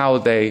choose how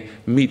they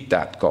meet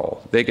that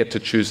goal. They get to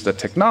choose the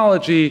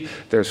technology.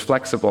 There's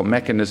flexible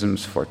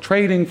mechanisms for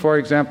trading, for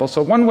example.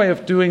 So one way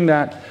of doing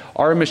that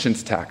are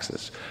emissions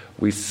taxes.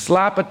 We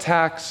slap a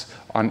tax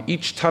on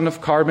each ton of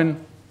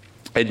carbon,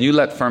 and you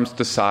let firms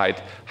decide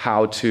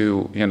how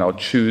to,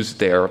 choose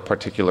their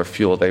particular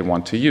fuel they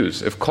want to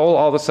use. If coal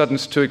all of a sudden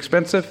is too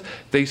expensive,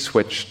 they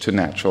switch to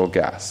natural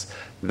gas.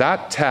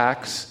 That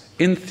tax,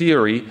 in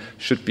theory,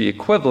 should be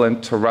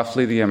equivalent to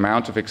roughly the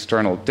amount of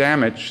external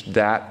damage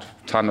that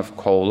ton of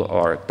coal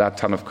or that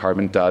ton of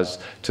carbon does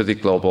to the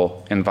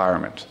global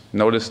environment.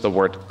 Notice the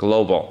word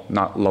global,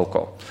 not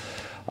local.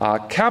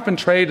 Cap and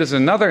trade is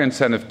another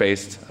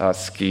incentive-based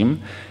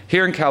scheme.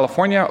 Here in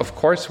California, of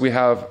course, we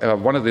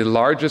have one of the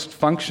largest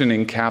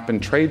functioning cap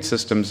and trade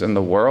systems in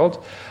the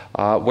world,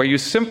 where you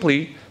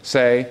simply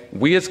say,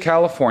 we as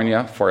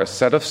California, for a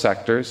set of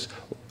sectors,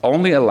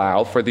 only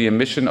allow for the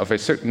emission of a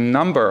certain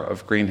number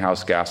of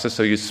greenhouse gases.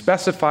 So you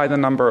specify the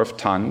number of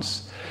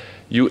tons.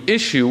 You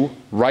issue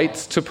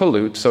rights to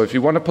pollute. So if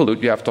you want to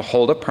pollute, you have to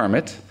hold a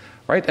permit,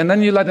 right? And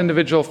then you let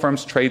individual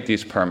firms trade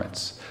these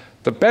permits.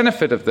 The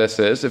benefit of this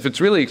is, if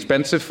it's really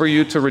expensive for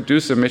you to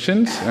reduce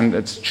emissions and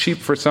it's cheap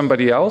for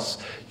somebody else,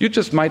 you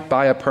just might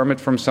buy a permit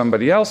from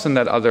somebody else and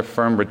that other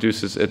firm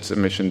reduces its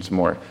emissions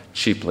more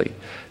cheaply.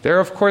 There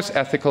are, of course,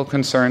 ethical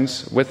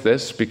concerns with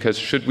this because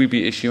should we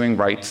be issuing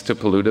rights to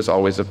pollute is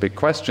always a big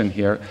question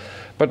here.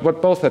 But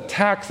what both a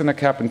tax and a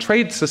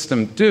cap-and-trade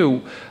system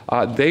do,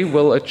 they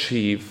will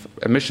achieve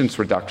emissions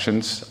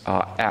reductions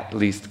at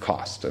least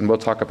cost. And we'll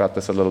talk about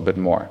this a little bit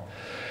more.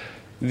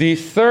 The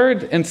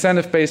third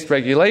incentive-based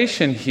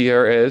regulation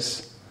here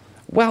is,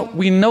 well,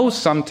 we know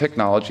some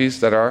technologies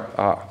that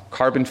are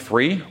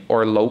carbon-free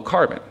or low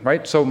carbon,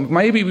 right? So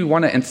maybe we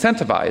want to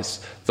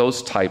incentivize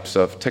those types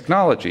of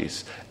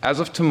technologies. As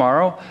of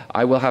tomorrow,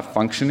 I will have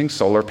functioning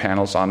solar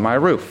panels on my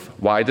roof.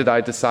 Why did I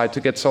decide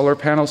to get solar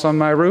panels on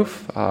my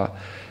roof?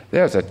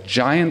 There's a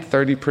giant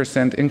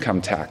 30%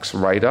 income tax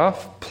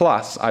write-off,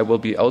 plus I will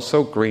be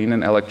also green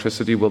and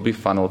electricity will be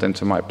funneled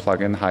into my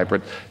plug-in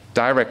hybrid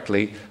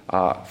directly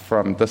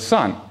from the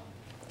sun.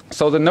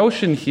 So the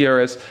notion here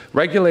is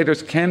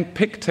regulators can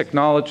pick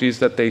technologies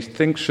that they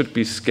think should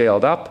be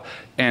scaled up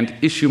and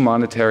issue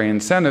monetary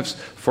incentives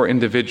for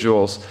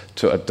individuals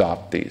to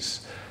adopt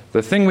these.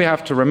 The thing we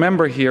have to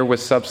remember here with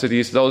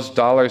subsidies, those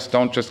dollars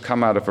don't just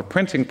come out of a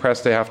printing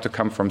press, they have to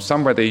come from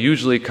somewhere. They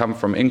usually come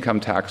from income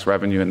tax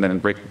revenue and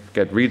then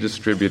get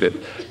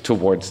redistributed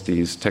towards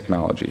these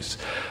technologies.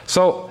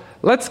 So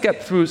let's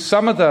get through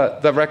some of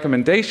the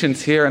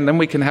recommendations here, and then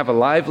we can have a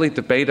lively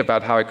debate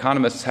about how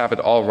economists have it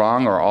all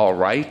wrong or all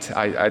right.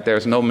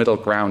 There's no middle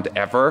ground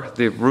ever.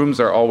 The rooms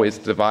are always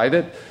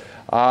divided.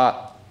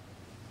 But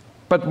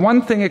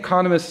one thing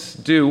economists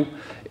do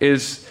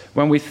is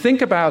when we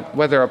think about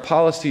whether a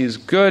policy is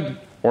good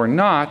or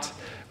not,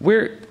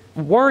 we're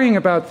worrying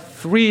about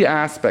three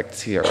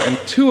aspects here, and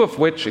two of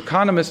which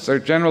economists are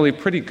generally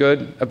pretty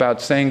good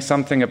about saying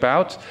something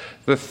about.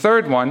 The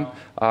third one,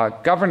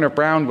 Governor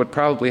Brown would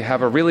probably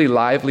have a really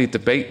lively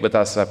debate with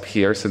us up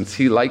here since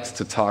he likes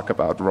to talk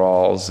about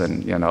Rawls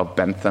and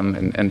Bentham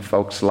and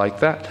folks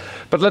like that.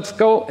 But let's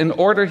go in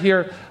order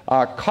here.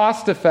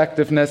 Cost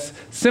effectiveness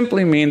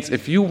simply means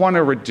if you want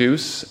to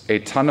reduce a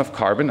ton of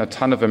carbon, a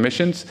ton of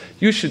emissions,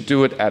 you should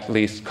do it at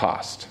least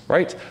cost,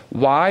 right?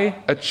 Why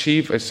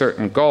achieve a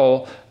certain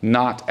goal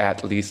not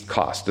at least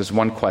cost is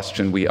one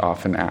question we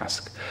often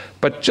ask.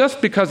 But just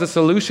because a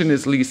solution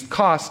is least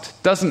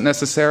cost doesn't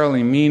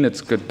necessarily mean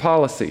it's good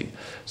policy.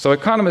 So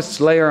economists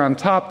layer on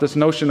top this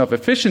notion of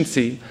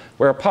efficiency,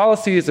 where a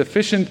policy is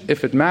efficient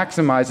if it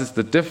maximizes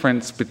the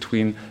difference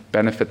between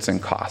benefits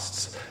and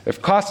costs.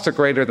 If costs are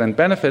greater than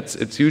benefits,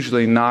 it's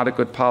usually not a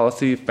good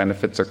policy. If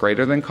benefits are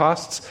greater than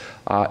costs,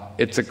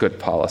 it's a good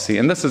policy.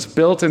 And this is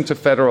built into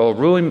federal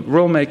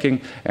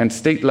rulemaking and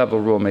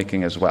state-level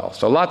rulemaking as well.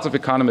 So lots of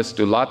economists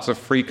do lots of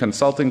free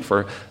consulting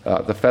for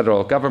the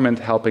federal government,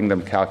 helping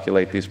them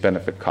calculate these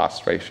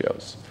benefit-cost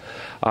ratios.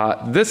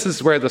 This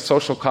is where the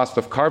social cost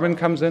of carbon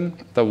comes in.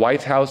 The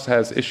White House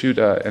has issued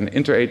an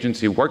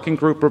interagency working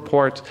group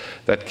report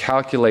that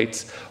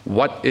calculates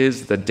what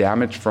is the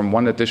damage from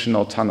one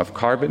additional ton of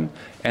carbon,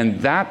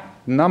 and that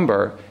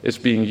number is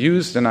being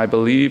used in, I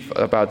believe,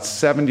 about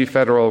 70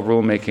 federal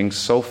rulemakings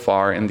so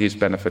far in these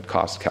benefit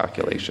cost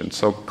calculations.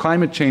 So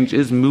climate change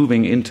is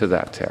moving into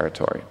that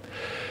territory.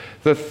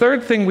 The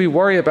third thing we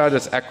worry about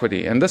is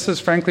equity, and this is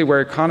frankly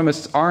where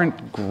economists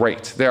aren't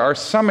great. There are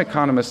some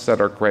economists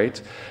that are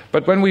great,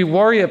 but when we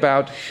worry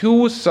about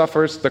who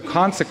suffers the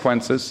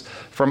consequences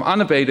from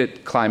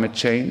unabated climate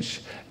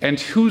change and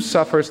who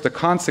suffers the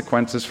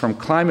consequences from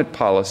climate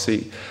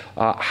policy,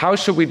 how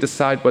should we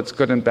decide what's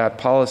good and bad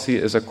policy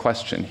is a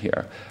question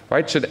here,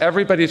 right? Should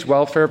everybody's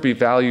welfare be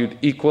valued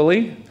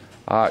equally?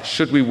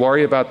 Should we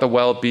worry about the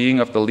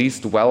well-being of the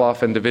least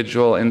well-off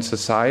individual in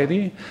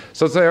society?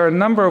 So there are a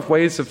number of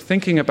ways of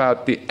thinking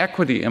about the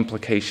equity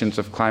implications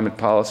of climate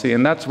policy,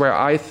 and that's where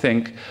I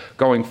think,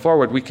 going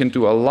forward, we can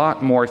do a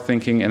lot more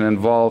thinking and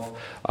involve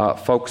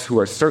folks who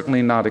are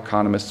certainly not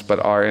economists, but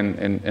are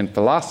in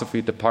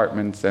philosophy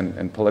departments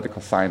and political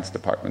science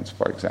departments,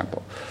 for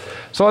example.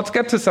 So let's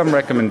get to some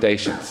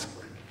recommendations.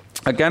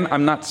 Again,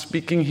 I'm not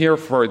speaking here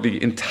for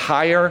the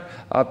entire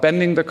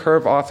Bending the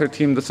Curve author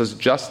team. This is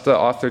just the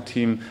author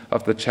team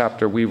of the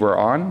chapter we were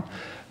on.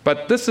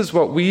 But this is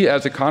what we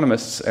as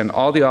economists, and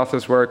all the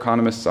authors were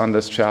economists on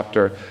this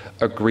chapter,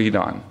 agreed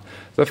on.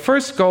 The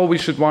first goal we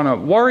should want to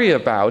worry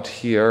about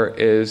here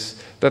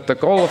is that the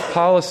goal of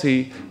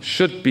policy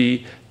should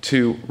be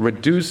to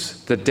reduce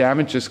the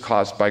damages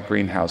caused by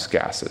greenhouse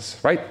gases,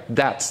 right?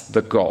 That's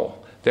the goal.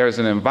 There is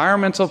an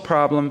environmental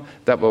problem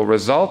that will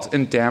result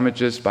in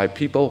damages by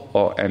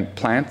people and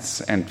plants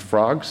and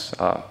frogs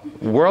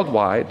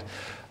worldwide.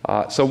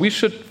 So we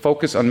should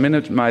focus on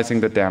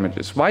minimizing the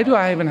damages. Why do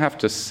I even have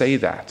to say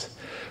that?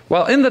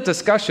 Well, in the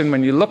discussion,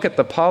 when you look at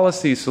the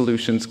policy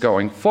solutions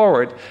going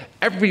forward,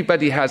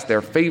 everybody has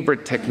their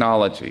favorite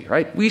technology,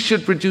 right? We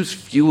should reduce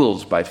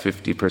fuels by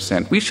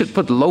 50%. We should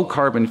put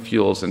low-carbon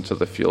fuels into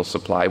the fuel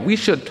supply. We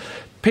should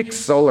pick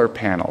solar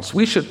panels.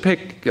 We should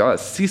pick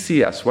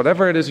CCS,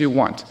 whatever it is you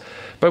want.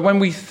 But when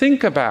we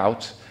think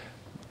about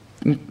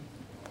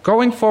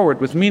going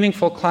forward with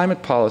meaningful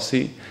climate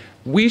policy,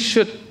 we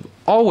should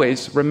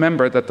always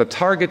remember that the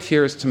target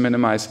here is to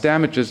minimize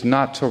damages,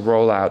 not to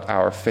roll out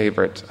our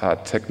favorite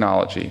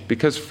technology.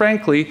 Because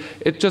frankly,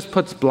 it just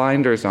puts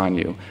blinders on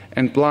you.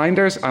 And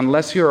blinders,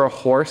 unless you're a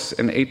horse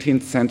in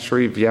 18th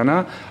century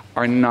Vienna,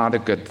 are not a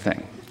good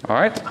thing. All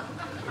right?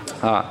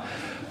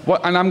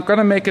 And I'm going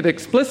to make it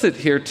explicit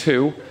here,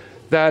 too,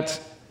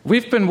 that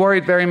we've been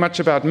worried very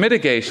much about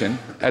mitigation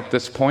at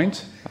this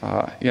point,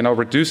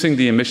 reducing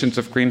the emissions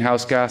of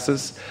greenhouse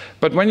gases.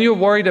 But when you're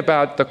worried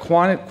about the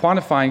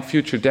quantifying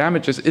future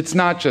damages, it's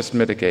not just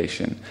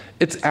mitigation.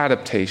 It's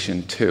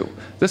adaptation, too.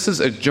 This is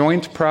a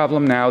joint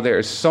problem now. There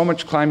is so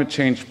much climate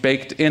change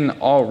baked in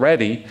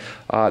already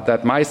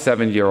that my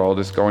 7-year-old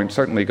is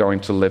certainly going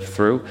to live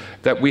through,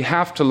 that we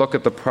have to look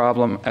at the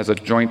problem as a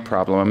joint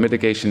problem, a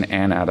mitigation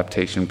and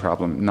adaptation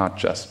problem, not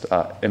just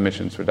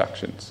emissions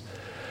reductions.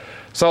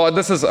 So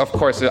this is, of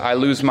course, I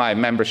lose my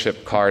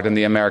membership card in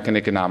the American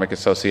Economic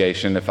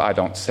Association if I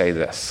don't say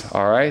this,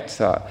 all right?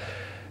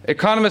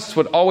 Economists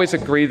would always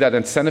agree that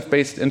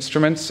incentive-based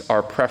instruments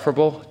are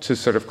preferable to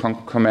sort of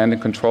command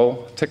and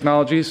control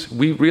technologies.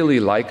 We really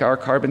like our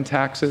carbon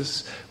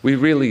taxes. We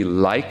really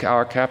like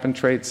our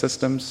cap-and-trade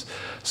systems.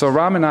 So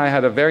Ram and I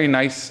had a very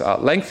nice,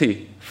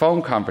 lengthy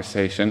phone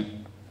conversation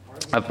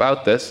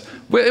about this.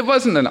 It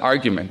wasn't an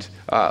argument.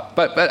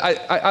 But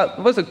it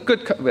was a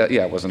good...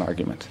 it was an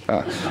argument.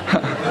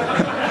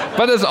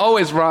 But as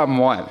always, Ram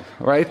won,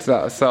 right?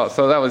 So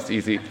that was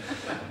easy.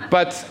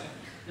 But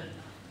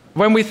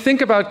when we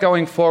think about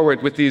going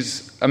forward with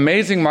these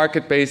amazing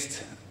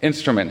market-based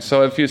instruments,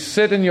 so if you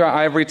sit in your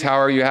ivory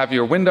tower, you have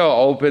your window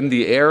open,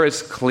 the air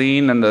is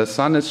clean, and the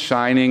sun is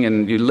shining,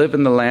 and you live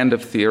in the land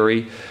of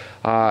theory,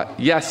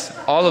 yes,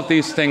 all of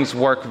these things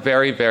work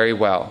very, very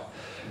well.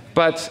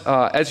 But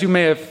as you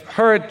may have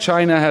heard,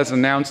 China has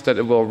announced that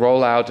it will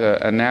roll out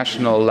a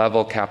national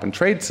level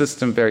cap-and-trade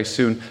system very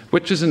soon,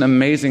 which is an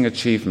amazing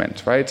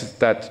achievement, right?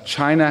 That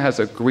China has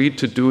agreed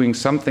to doing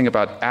something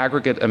about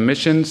aggregate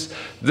emissions.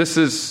 This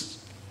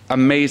is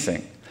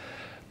amazing.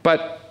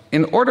 But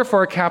in order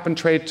for a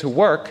cap-and-trade to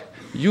work,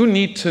 you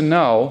need to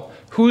know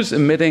who's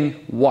emitting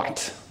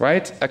what,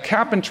 right? A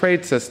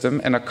cap-and-trade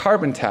system and a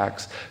carbon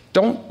tax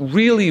don't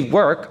really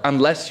work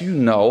unless you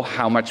know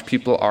how much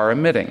people are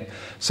emitting.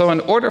 So in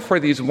order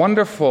for these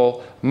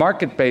wonderful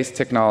market-based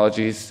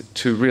technologies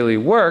to really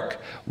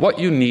work, what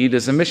you need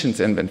is emissions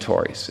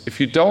inventories. If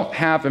you don't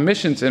have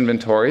emissions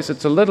inventories,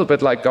 it's a little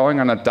bit like going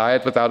on a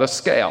diet without a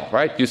scale,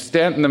 right? You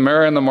stand in the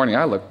mirror in the morning,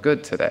 I look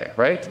good today,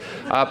 right?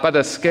 But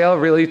a scale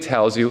really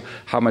tells you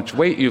how much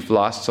weight you've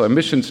lost, so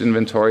emissions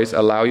inventories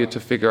allow you to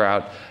figure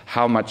out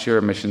how much your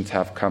emissions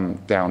have come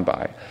down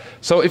by.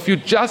 So if you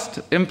just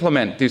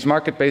implement these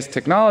market-based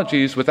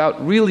technologies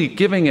without really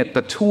giving it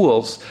the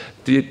tools,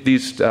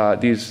 these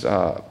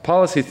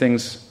policies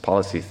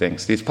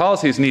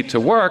need to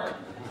work,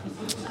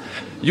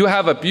 you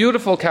have a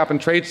beautiful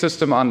cap-and-trade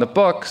system on the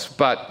books,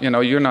 but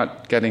you're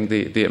not getting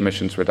the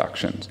emissions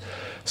reductions.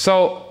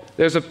 So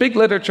there's a big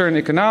literature in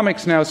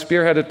economics now,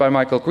 spearheaded by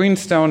Michael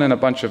Greenstone and a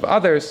bunch of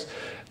others,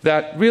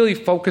 that really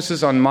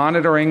focuses on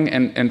monitoring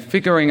and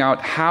figuring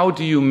out how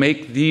do you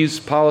make these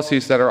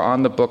policies that are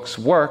on the books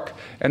work.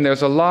 And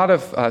there's a lot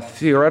of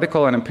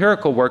theoretical and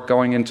empirical work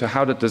going into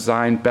how to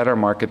design better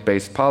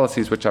market-based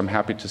policies, which I'm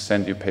happy to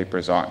send you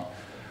papers on.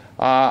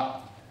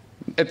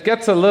 It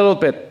gets a little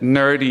bit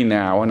nerdy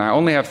now, and I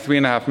only have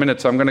 3.5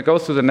 minutes, so I'm going to go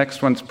through the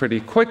next ones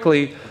pretty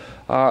quickly.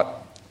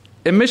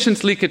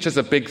 Emissions leakage is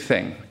a big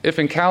thing. If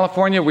in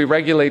California we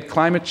regulate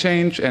climate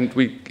change and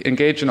we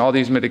engage in all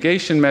these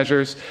mitigation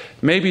measures,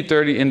 maybe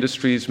dirty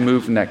industries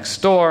move next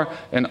door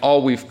and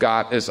all we've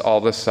got is all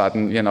of a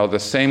sudden, the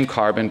same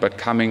carbon but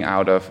coming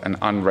out of an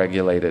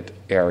unregulated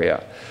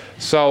area.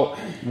 So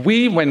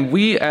when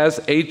we as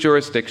a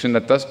jurisdiction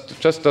that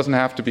just doesn't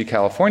have to be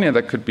California,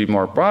 that could be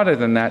more broader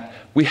than that,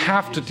 we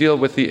have to deal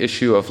with the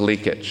issue of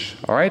leakage,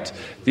 all right?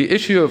 The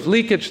issue of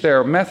leakage, there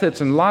are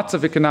methods and lots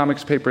of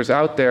economics papers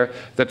out there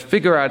that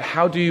figure out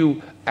how do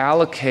you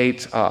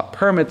allocate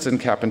permits in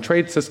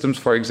cap-and-trade systems,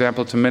 for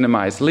example, to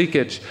minimize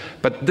leakage,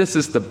 but this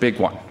is the big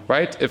one,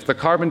 right? If the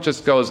carbon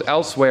just goes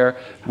elsewhere,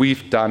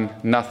 we've done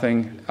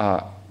nothing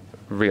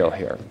real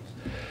here.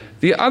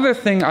 The other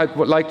thing I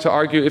would like to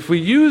argue, if we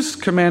use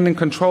command and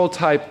control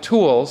type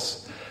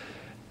tools,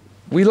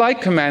 we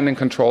like command and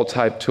control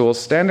type tools.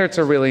 Standards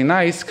are really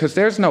nice because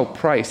there's no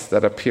price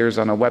that appears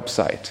on a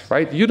website,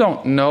 right? You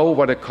don't know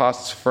what it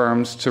costs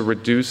firms to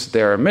reduce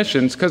their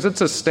emissions because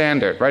it's a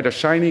standard, right? A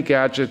shiny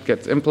gadget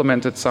gets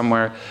implemented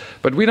somewhere,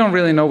 but we don't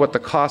really know what the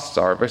costs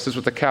are. Versus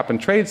with the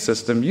cap-and-trade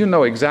system, you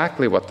know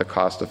exactly what the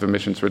cost of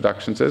emissions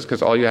reductions is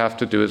because all you have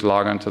to do is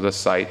log onto the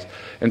site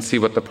and see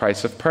what the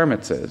price of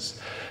permits is.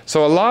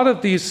 So a lot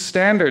of these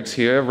standards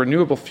here,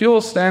 renewable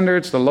fuel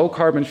standards, the low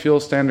carbon fuel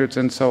standards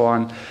and so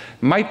on,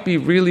 might be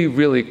really,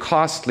 really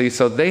costly,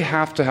 so they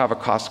have to have a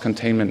cost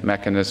containment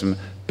mechanism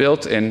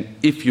built in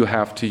if you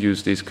have to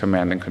use these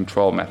command and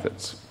control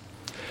methods.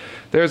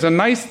 There's a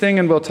nice thing,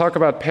 and we'll talk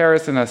about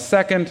Paris in a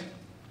second.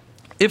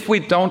 If we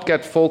don't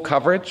get full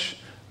coverage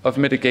of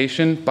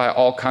mitigation by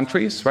all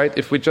countries, right?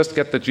 If we just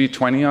get the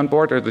G20 on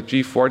board or the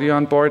G40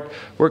 on board,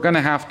 we're going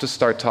to have to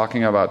start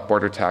talking about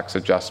border tax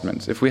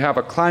adjustments. If we have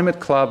a climate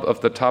club of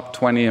the top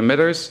 20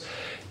 emitters,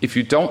 if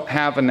you don't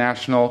have a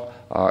national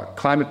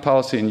climate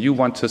policy and you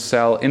want to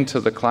sell into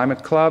the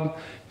climate club,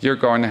 you're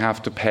going to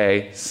have to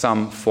pay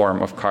some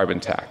form of carbon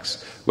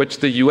tax, which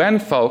the UN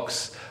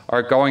folks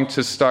are going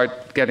to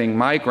start getting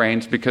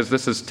migraines because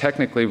this is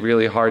technically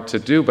really hard to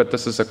do, but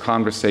this is a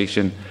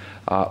conversation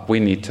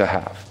we need to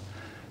have.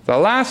 The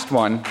last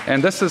one,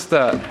 and this is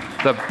the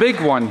big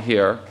one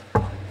here,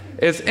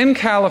 is in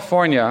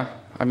California.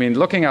 I mean,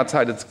 looking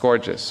outside, it's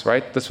gorgeous,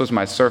 right? This was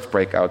my surf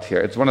break out here.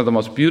 It's one of the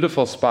most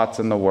beautiful spots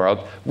in the world.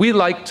 We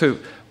like to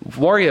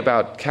worry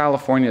about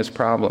California's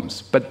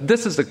problems, but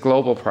this is a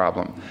global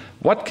problem.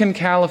 What can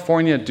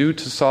California do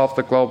to solve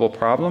the global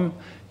problem?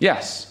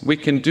 Yes, we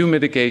can do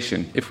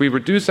mitigation. If we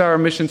reduce our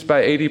emissions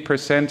by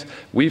 80%,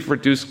 we've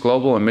reduced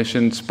global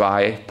emissions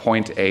by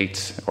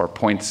 0.8 or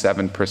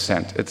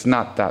 0.7%. It's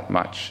not that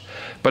much.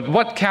 But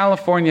what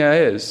California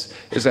is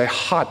a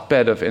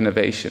hotbed of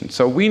innovation.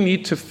 So we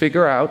need to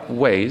figure out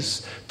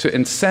ways to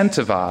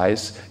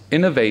incentivize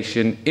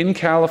innovation in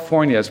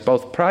California's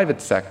both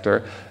private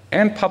sector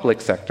and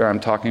public sector.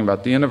 I'm talking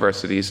about the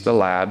universities, the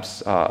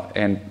labs,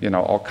 and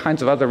all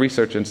kinds of other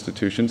research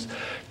institutions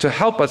to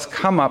help us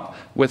come up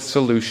with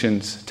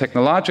solutions,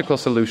 technological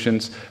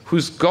solutions,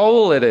 whose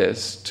goal it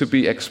is to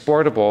be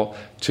exportable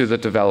to the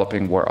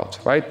developing world,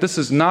 right? This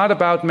is not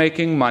about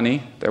making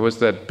money. There was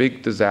that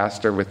big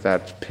disaster with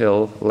that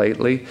pill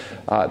lately.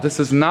 This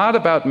is not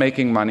about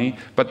making money,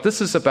 but this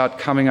is about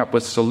coming up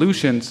with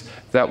solutions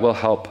that will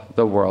help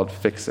the world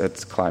fix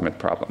its climate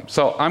problem.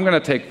 So I'm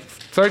going to take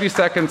 30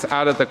 seconds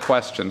out of the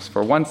questions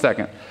for 1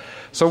 second.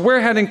 So we're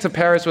heading to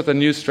Paris with a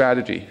new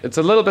strategy. It's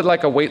a little bit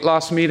like a weight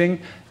loss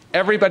meeting.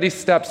 Everybody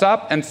steps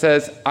up and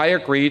says, I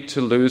agree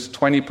to lose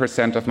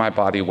 20% of my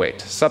body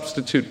weight.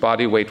 Substitute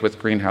body weight with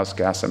greenhouse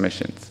gas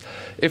emissions.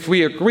 If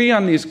we agree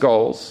on these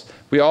goals,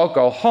 we all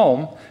go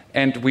home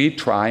and we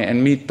try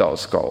and meet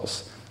those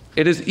goals.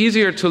 It is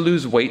easier to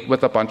lose weight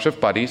with a bunch of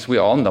buddies. We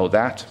all know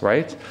that,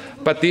 right?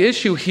 But the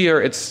issue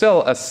here, it's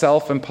still a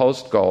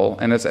self-imposed goal.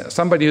 And as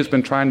somebody who's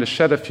been trying to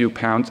shed a few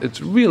pounds,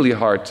 it's really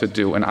hard to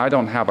do. And I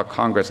don't have a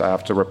Congress I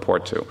have to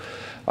report to.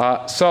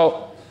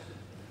 So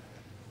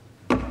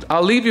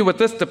I'll leave you with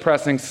this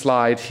depressing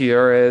slide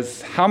here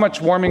is how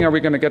much warming are we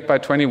going to get by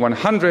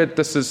 2100?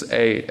 This is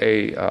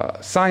a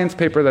science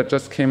paper that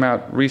just came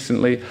out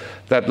recently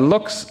that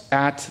looks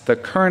at the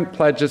current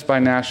pledges by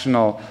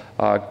national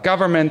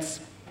governments.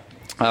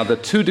 The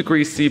 2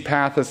 degrees C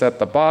path is at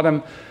the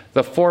bottom.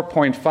 The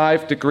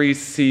 4.5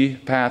 degrees C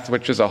path,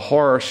 which is a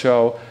horror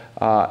show,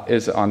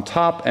 is on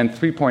top, and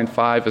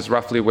 3.5 is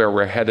roughly where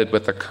we're headed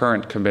with the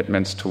current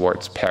commitments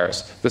towards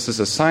Paris. This is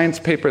a science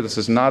paper. This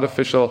is not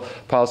official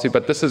policy,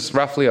 but this is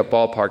roughly a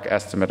ballpark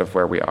estimate of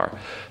where we are.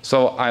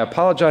 So I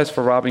apologize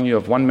for robbing you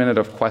of 1 minute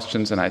of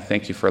questions, and I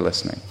thank you for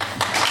listening.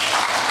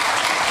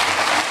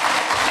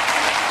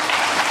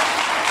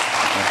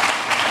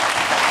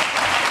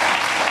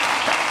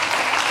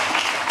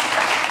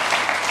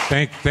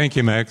 Thank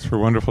you, Max, for a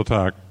wonderful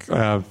talk.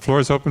 Floor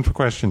is open for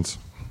questions.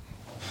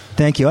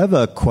 Thank you. I have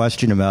a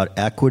question about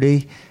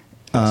equity.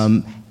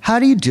 How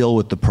do you deal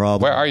with the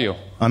problem? Where are you?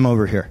 I'm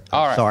over here.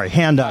 All right. Sorry,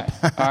 hand up.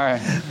 All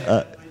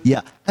right.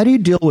 Yeah. How do you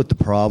deal with the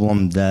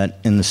problem that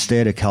in the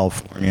state of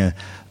California,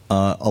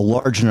 a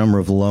large number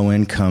of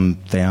low-income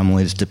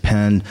families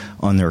depend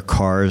on their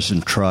cars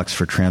and trucks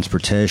for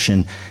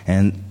transportation,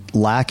 and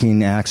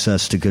lacking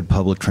access to good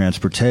public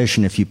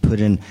transportation, if you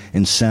put in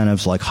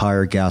incentives like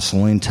higher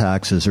gasoline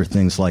taxes or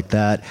things like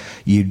that,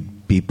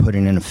 you'd be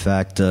putting in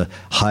effect a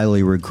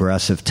highly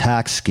regressive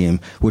tax scheme,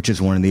 which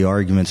is one of the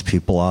arguments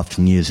people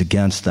often use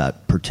against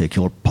that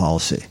particular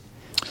policy.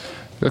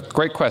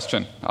 Great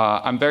question.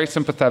 I'm very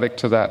sympathetic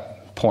to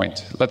that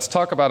point. Let's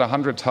talk about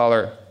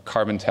 $100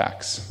 carbon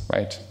tax,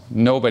 right?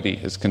 Nobody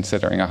is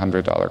considering a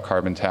 $100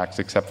 carbon tax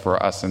except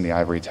for us in the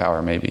ivory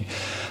tower, maybe.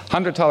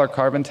 $100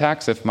 carbon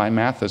tax, if my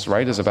math is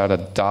right, is about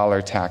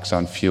 $1 tax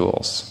on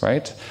fuels,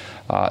 right?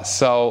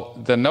 So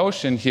the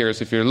notion here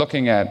is if you're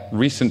looking at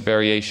recent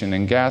variation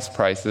in gas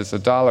prices,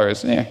 $1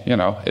 is,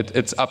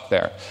 it's up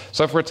there.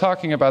 So if we're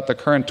talking about the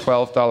current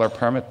 $12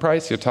 permit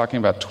price, you're talking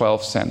about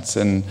 12 cents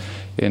in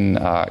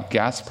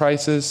gas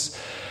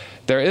prices.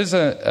 There is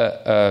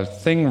a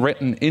thing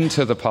written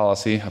into the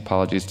policy,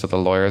 apologies to the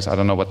lawyers, I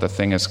don't know what the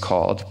thing is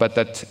called, but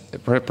that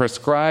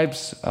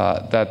prescribes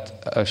that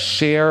a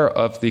share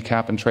of the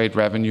cap and trade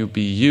revenue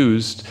be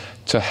used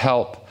to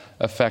help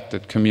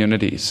affected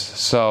communities.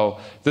 So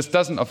this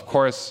doesn't, of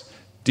course,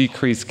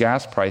 decrease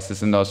gas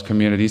prices in those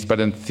communities, but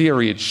in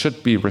theory it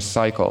should be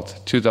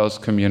recycled to those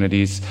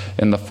communities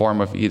in the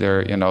form of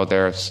either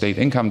their state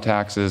income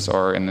taxes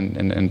or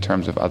in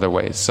terms of other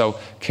ways. So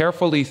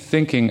carefully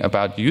thinking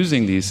about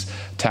using these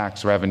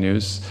tax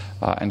revenues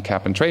and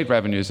cap and trade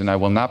revenues, and I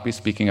will not be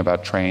speaking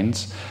about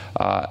trains,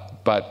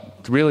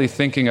 but really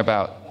thinking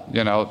about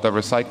the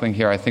recycling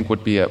here, I think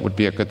would be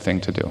a good thing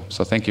to do.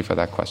 So thank you for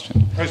that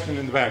question. Question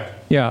in the back.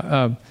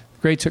 Yeah,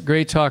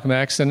 great talk,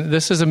 Max. And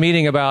this is a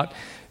meeting about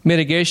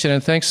mitigation,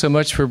 and thanks so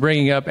much for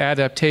bringing up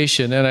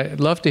adaptation. And I'd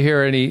love to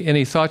hear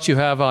any thoughts you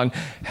have on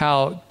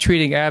how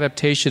treating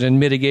adaptation and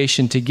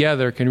mitigation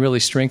together can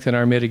really strengthen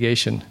our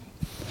mitigation.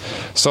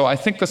 So I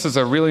think this is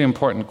a really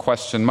important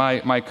question.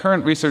 My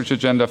current research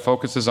agenda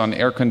focuses on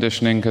air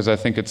conditioning because I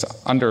think it's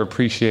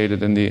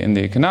underappreciated in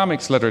the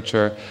economics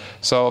literature.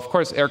 So of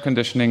course, air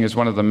conditioning is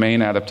one of the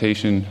main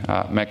adaptation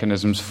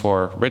mechanisms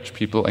for rich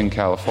people in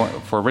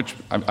California.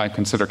 I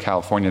consider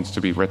Californians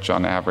to be rich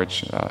on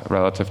average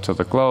relative to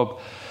the globe.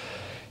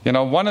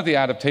 One of the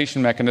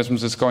adaptation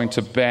mechanisms is going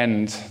to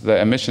bend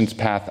the emissions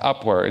path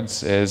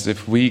upwards is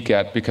if we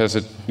get, because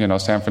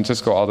San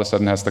Francisco all of a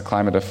sudden has the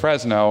climate of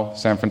Fresno,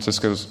 San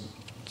Franciscans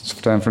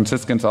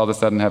all of a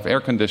sudden have air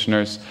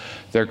conditioners,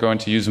 they're going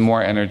to use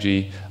more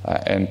energy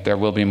and there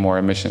will be more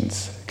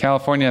emissions.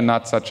 California,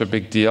 not such a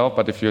big deal,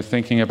 but if you're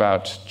thinking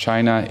about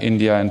China,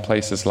 India, and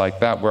places like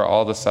that, we're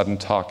all of a sudden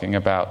talking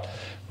about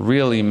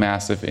really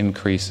massive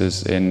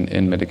increases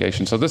in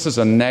mitigation. So this is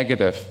a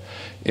negative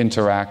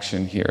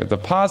interaction here. The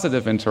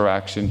positive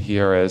interaction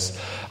here is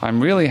I'm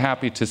really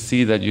happy to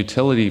see that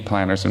utility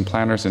planners and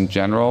planners in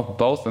general,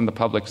 both in the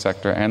public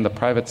sector and the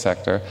private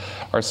sector,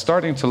 are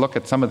starting to look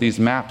at some of these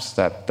maps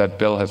that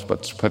Bill has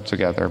put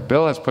together.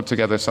 Bill has put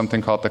together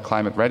something called the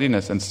Climate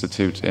Readiness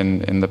Institute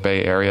in the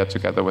Bay Area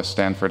together with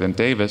Stanford and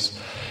Davis,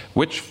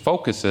 which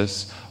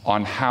focuses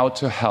on how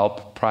to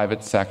help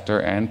private sector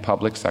and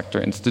public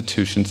sector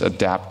institutions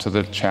adapt to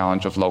the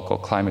challenge of local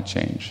climate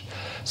change.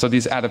 So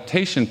these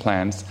adaptation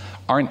plans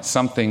aren't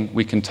something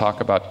we can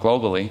talk about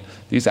globally.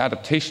 These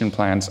adaptation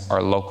plans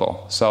are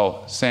local.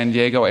 So San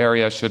Diego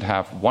area should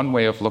have one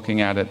way of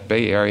looking at it,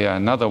 Bay Area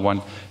another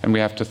one, and we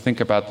have to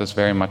think about this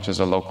very much as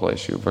a local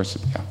issue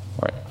versus, all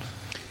right.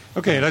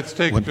 Okay, let's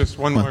take just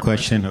one more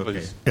question,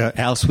 please.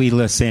 Al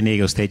Sweetler, San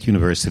Diego State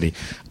University.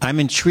 I'm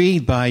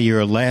intrigued by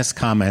your last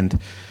comment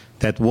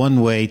that one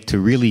way to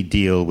really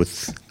deal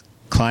with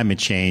climate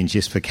change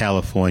is for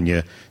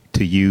California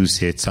to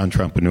use its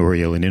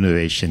entrepreneurial and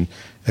innovation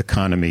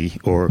economy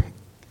or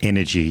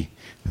energy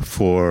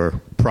for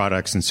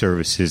products and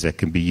services that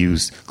can be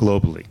used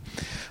globally.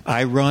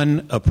 I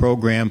run a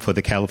program for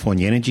the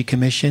California Energy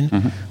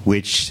Commission,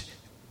 which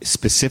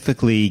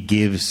specifically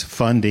gives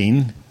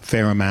funding,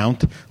 fair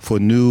amount, for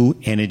new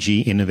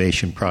energy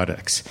innovation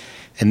products.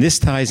 And this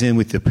ties in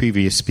with the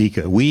previous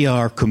speaker. We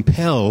are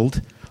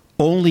compelled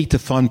only to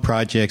fund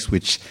projects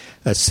which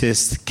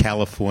assist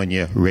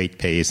California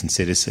ratepayers and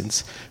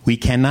citizens. We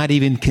cannot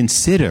even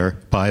consider,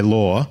 by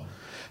law,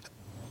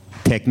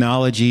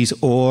 technologies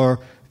or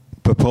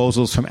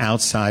proposals from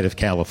outside of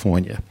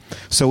California.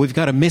 So we've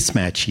got a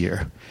mismatch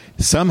here.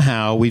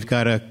 Somehow we've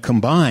got to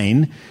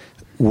combine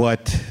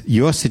what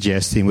you're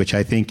suggesting, which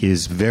I think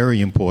is very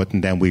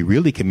important, and we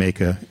really can make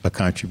a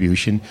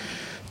contribution,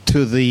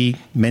 to the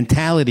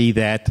mentality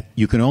that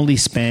you can only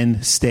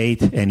spend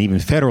state and even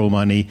federal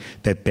money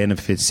that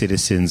benefits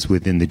citizens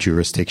within the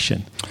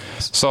jurisdiction.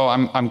 So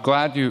I'm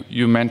glad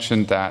you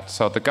mentioned that.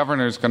 So the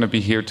governor is going to be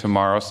here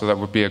tomorrow, so that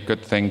would be a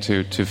good thing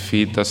to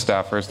feed the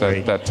staffers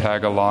that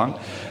tag along.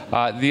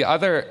 The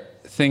other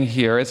thing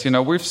here is,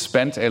 we've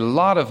spent a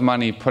lot of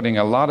money putting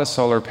a lot of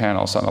solar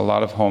panels on a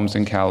lot of homes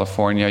in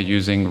California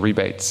using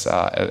rebates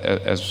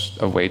as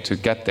a way to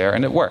get there,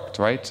 and it worked,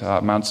 right?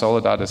 Mount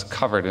Soledad is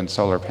covered in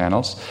solar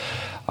panels.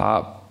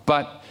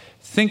 But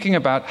thinking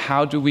about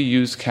how do we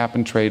use cap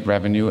and trade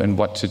revenue and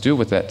what to do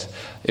with it,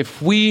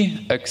 if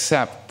we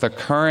accept the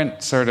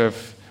current sort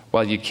of,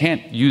 well, you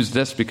can't use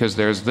this because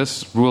there's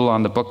this rule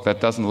on the book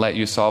that doesn't let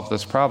you solve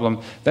this problem,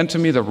 then to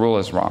me the rule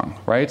is wrong,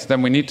 right?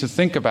 Then we need to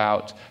think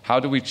about how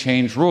do we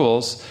change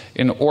rules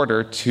in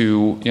order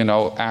to,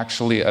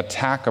 actually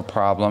attack a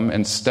problem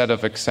instead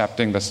of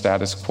accepting the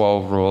status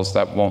quo rules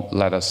that won't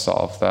let us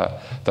solve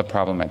the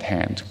problem at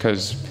hand.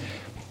 Because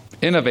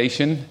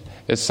innovation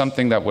is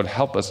something that would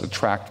help us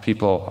attract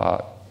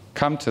people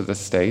come to the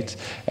state,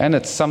 and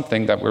it's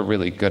something that we're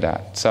really good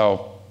at.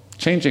 So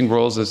changing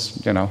rules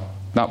is,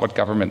 not what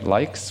government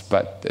likes,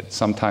 but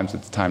sometimes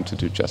it's time to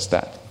do just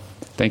that.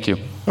 Thank you.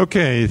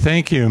 Okay,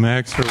 thank you,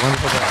 Max, for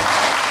wonderful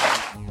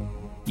talk.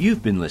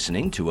 You've been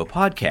listening to a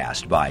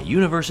podcast by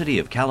University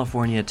of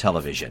California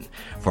Television.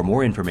 For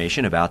more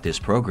information about this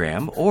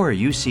program or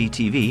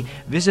UCTV,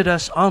 visit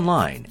us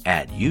online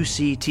at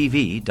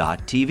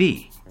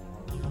uctv.tv.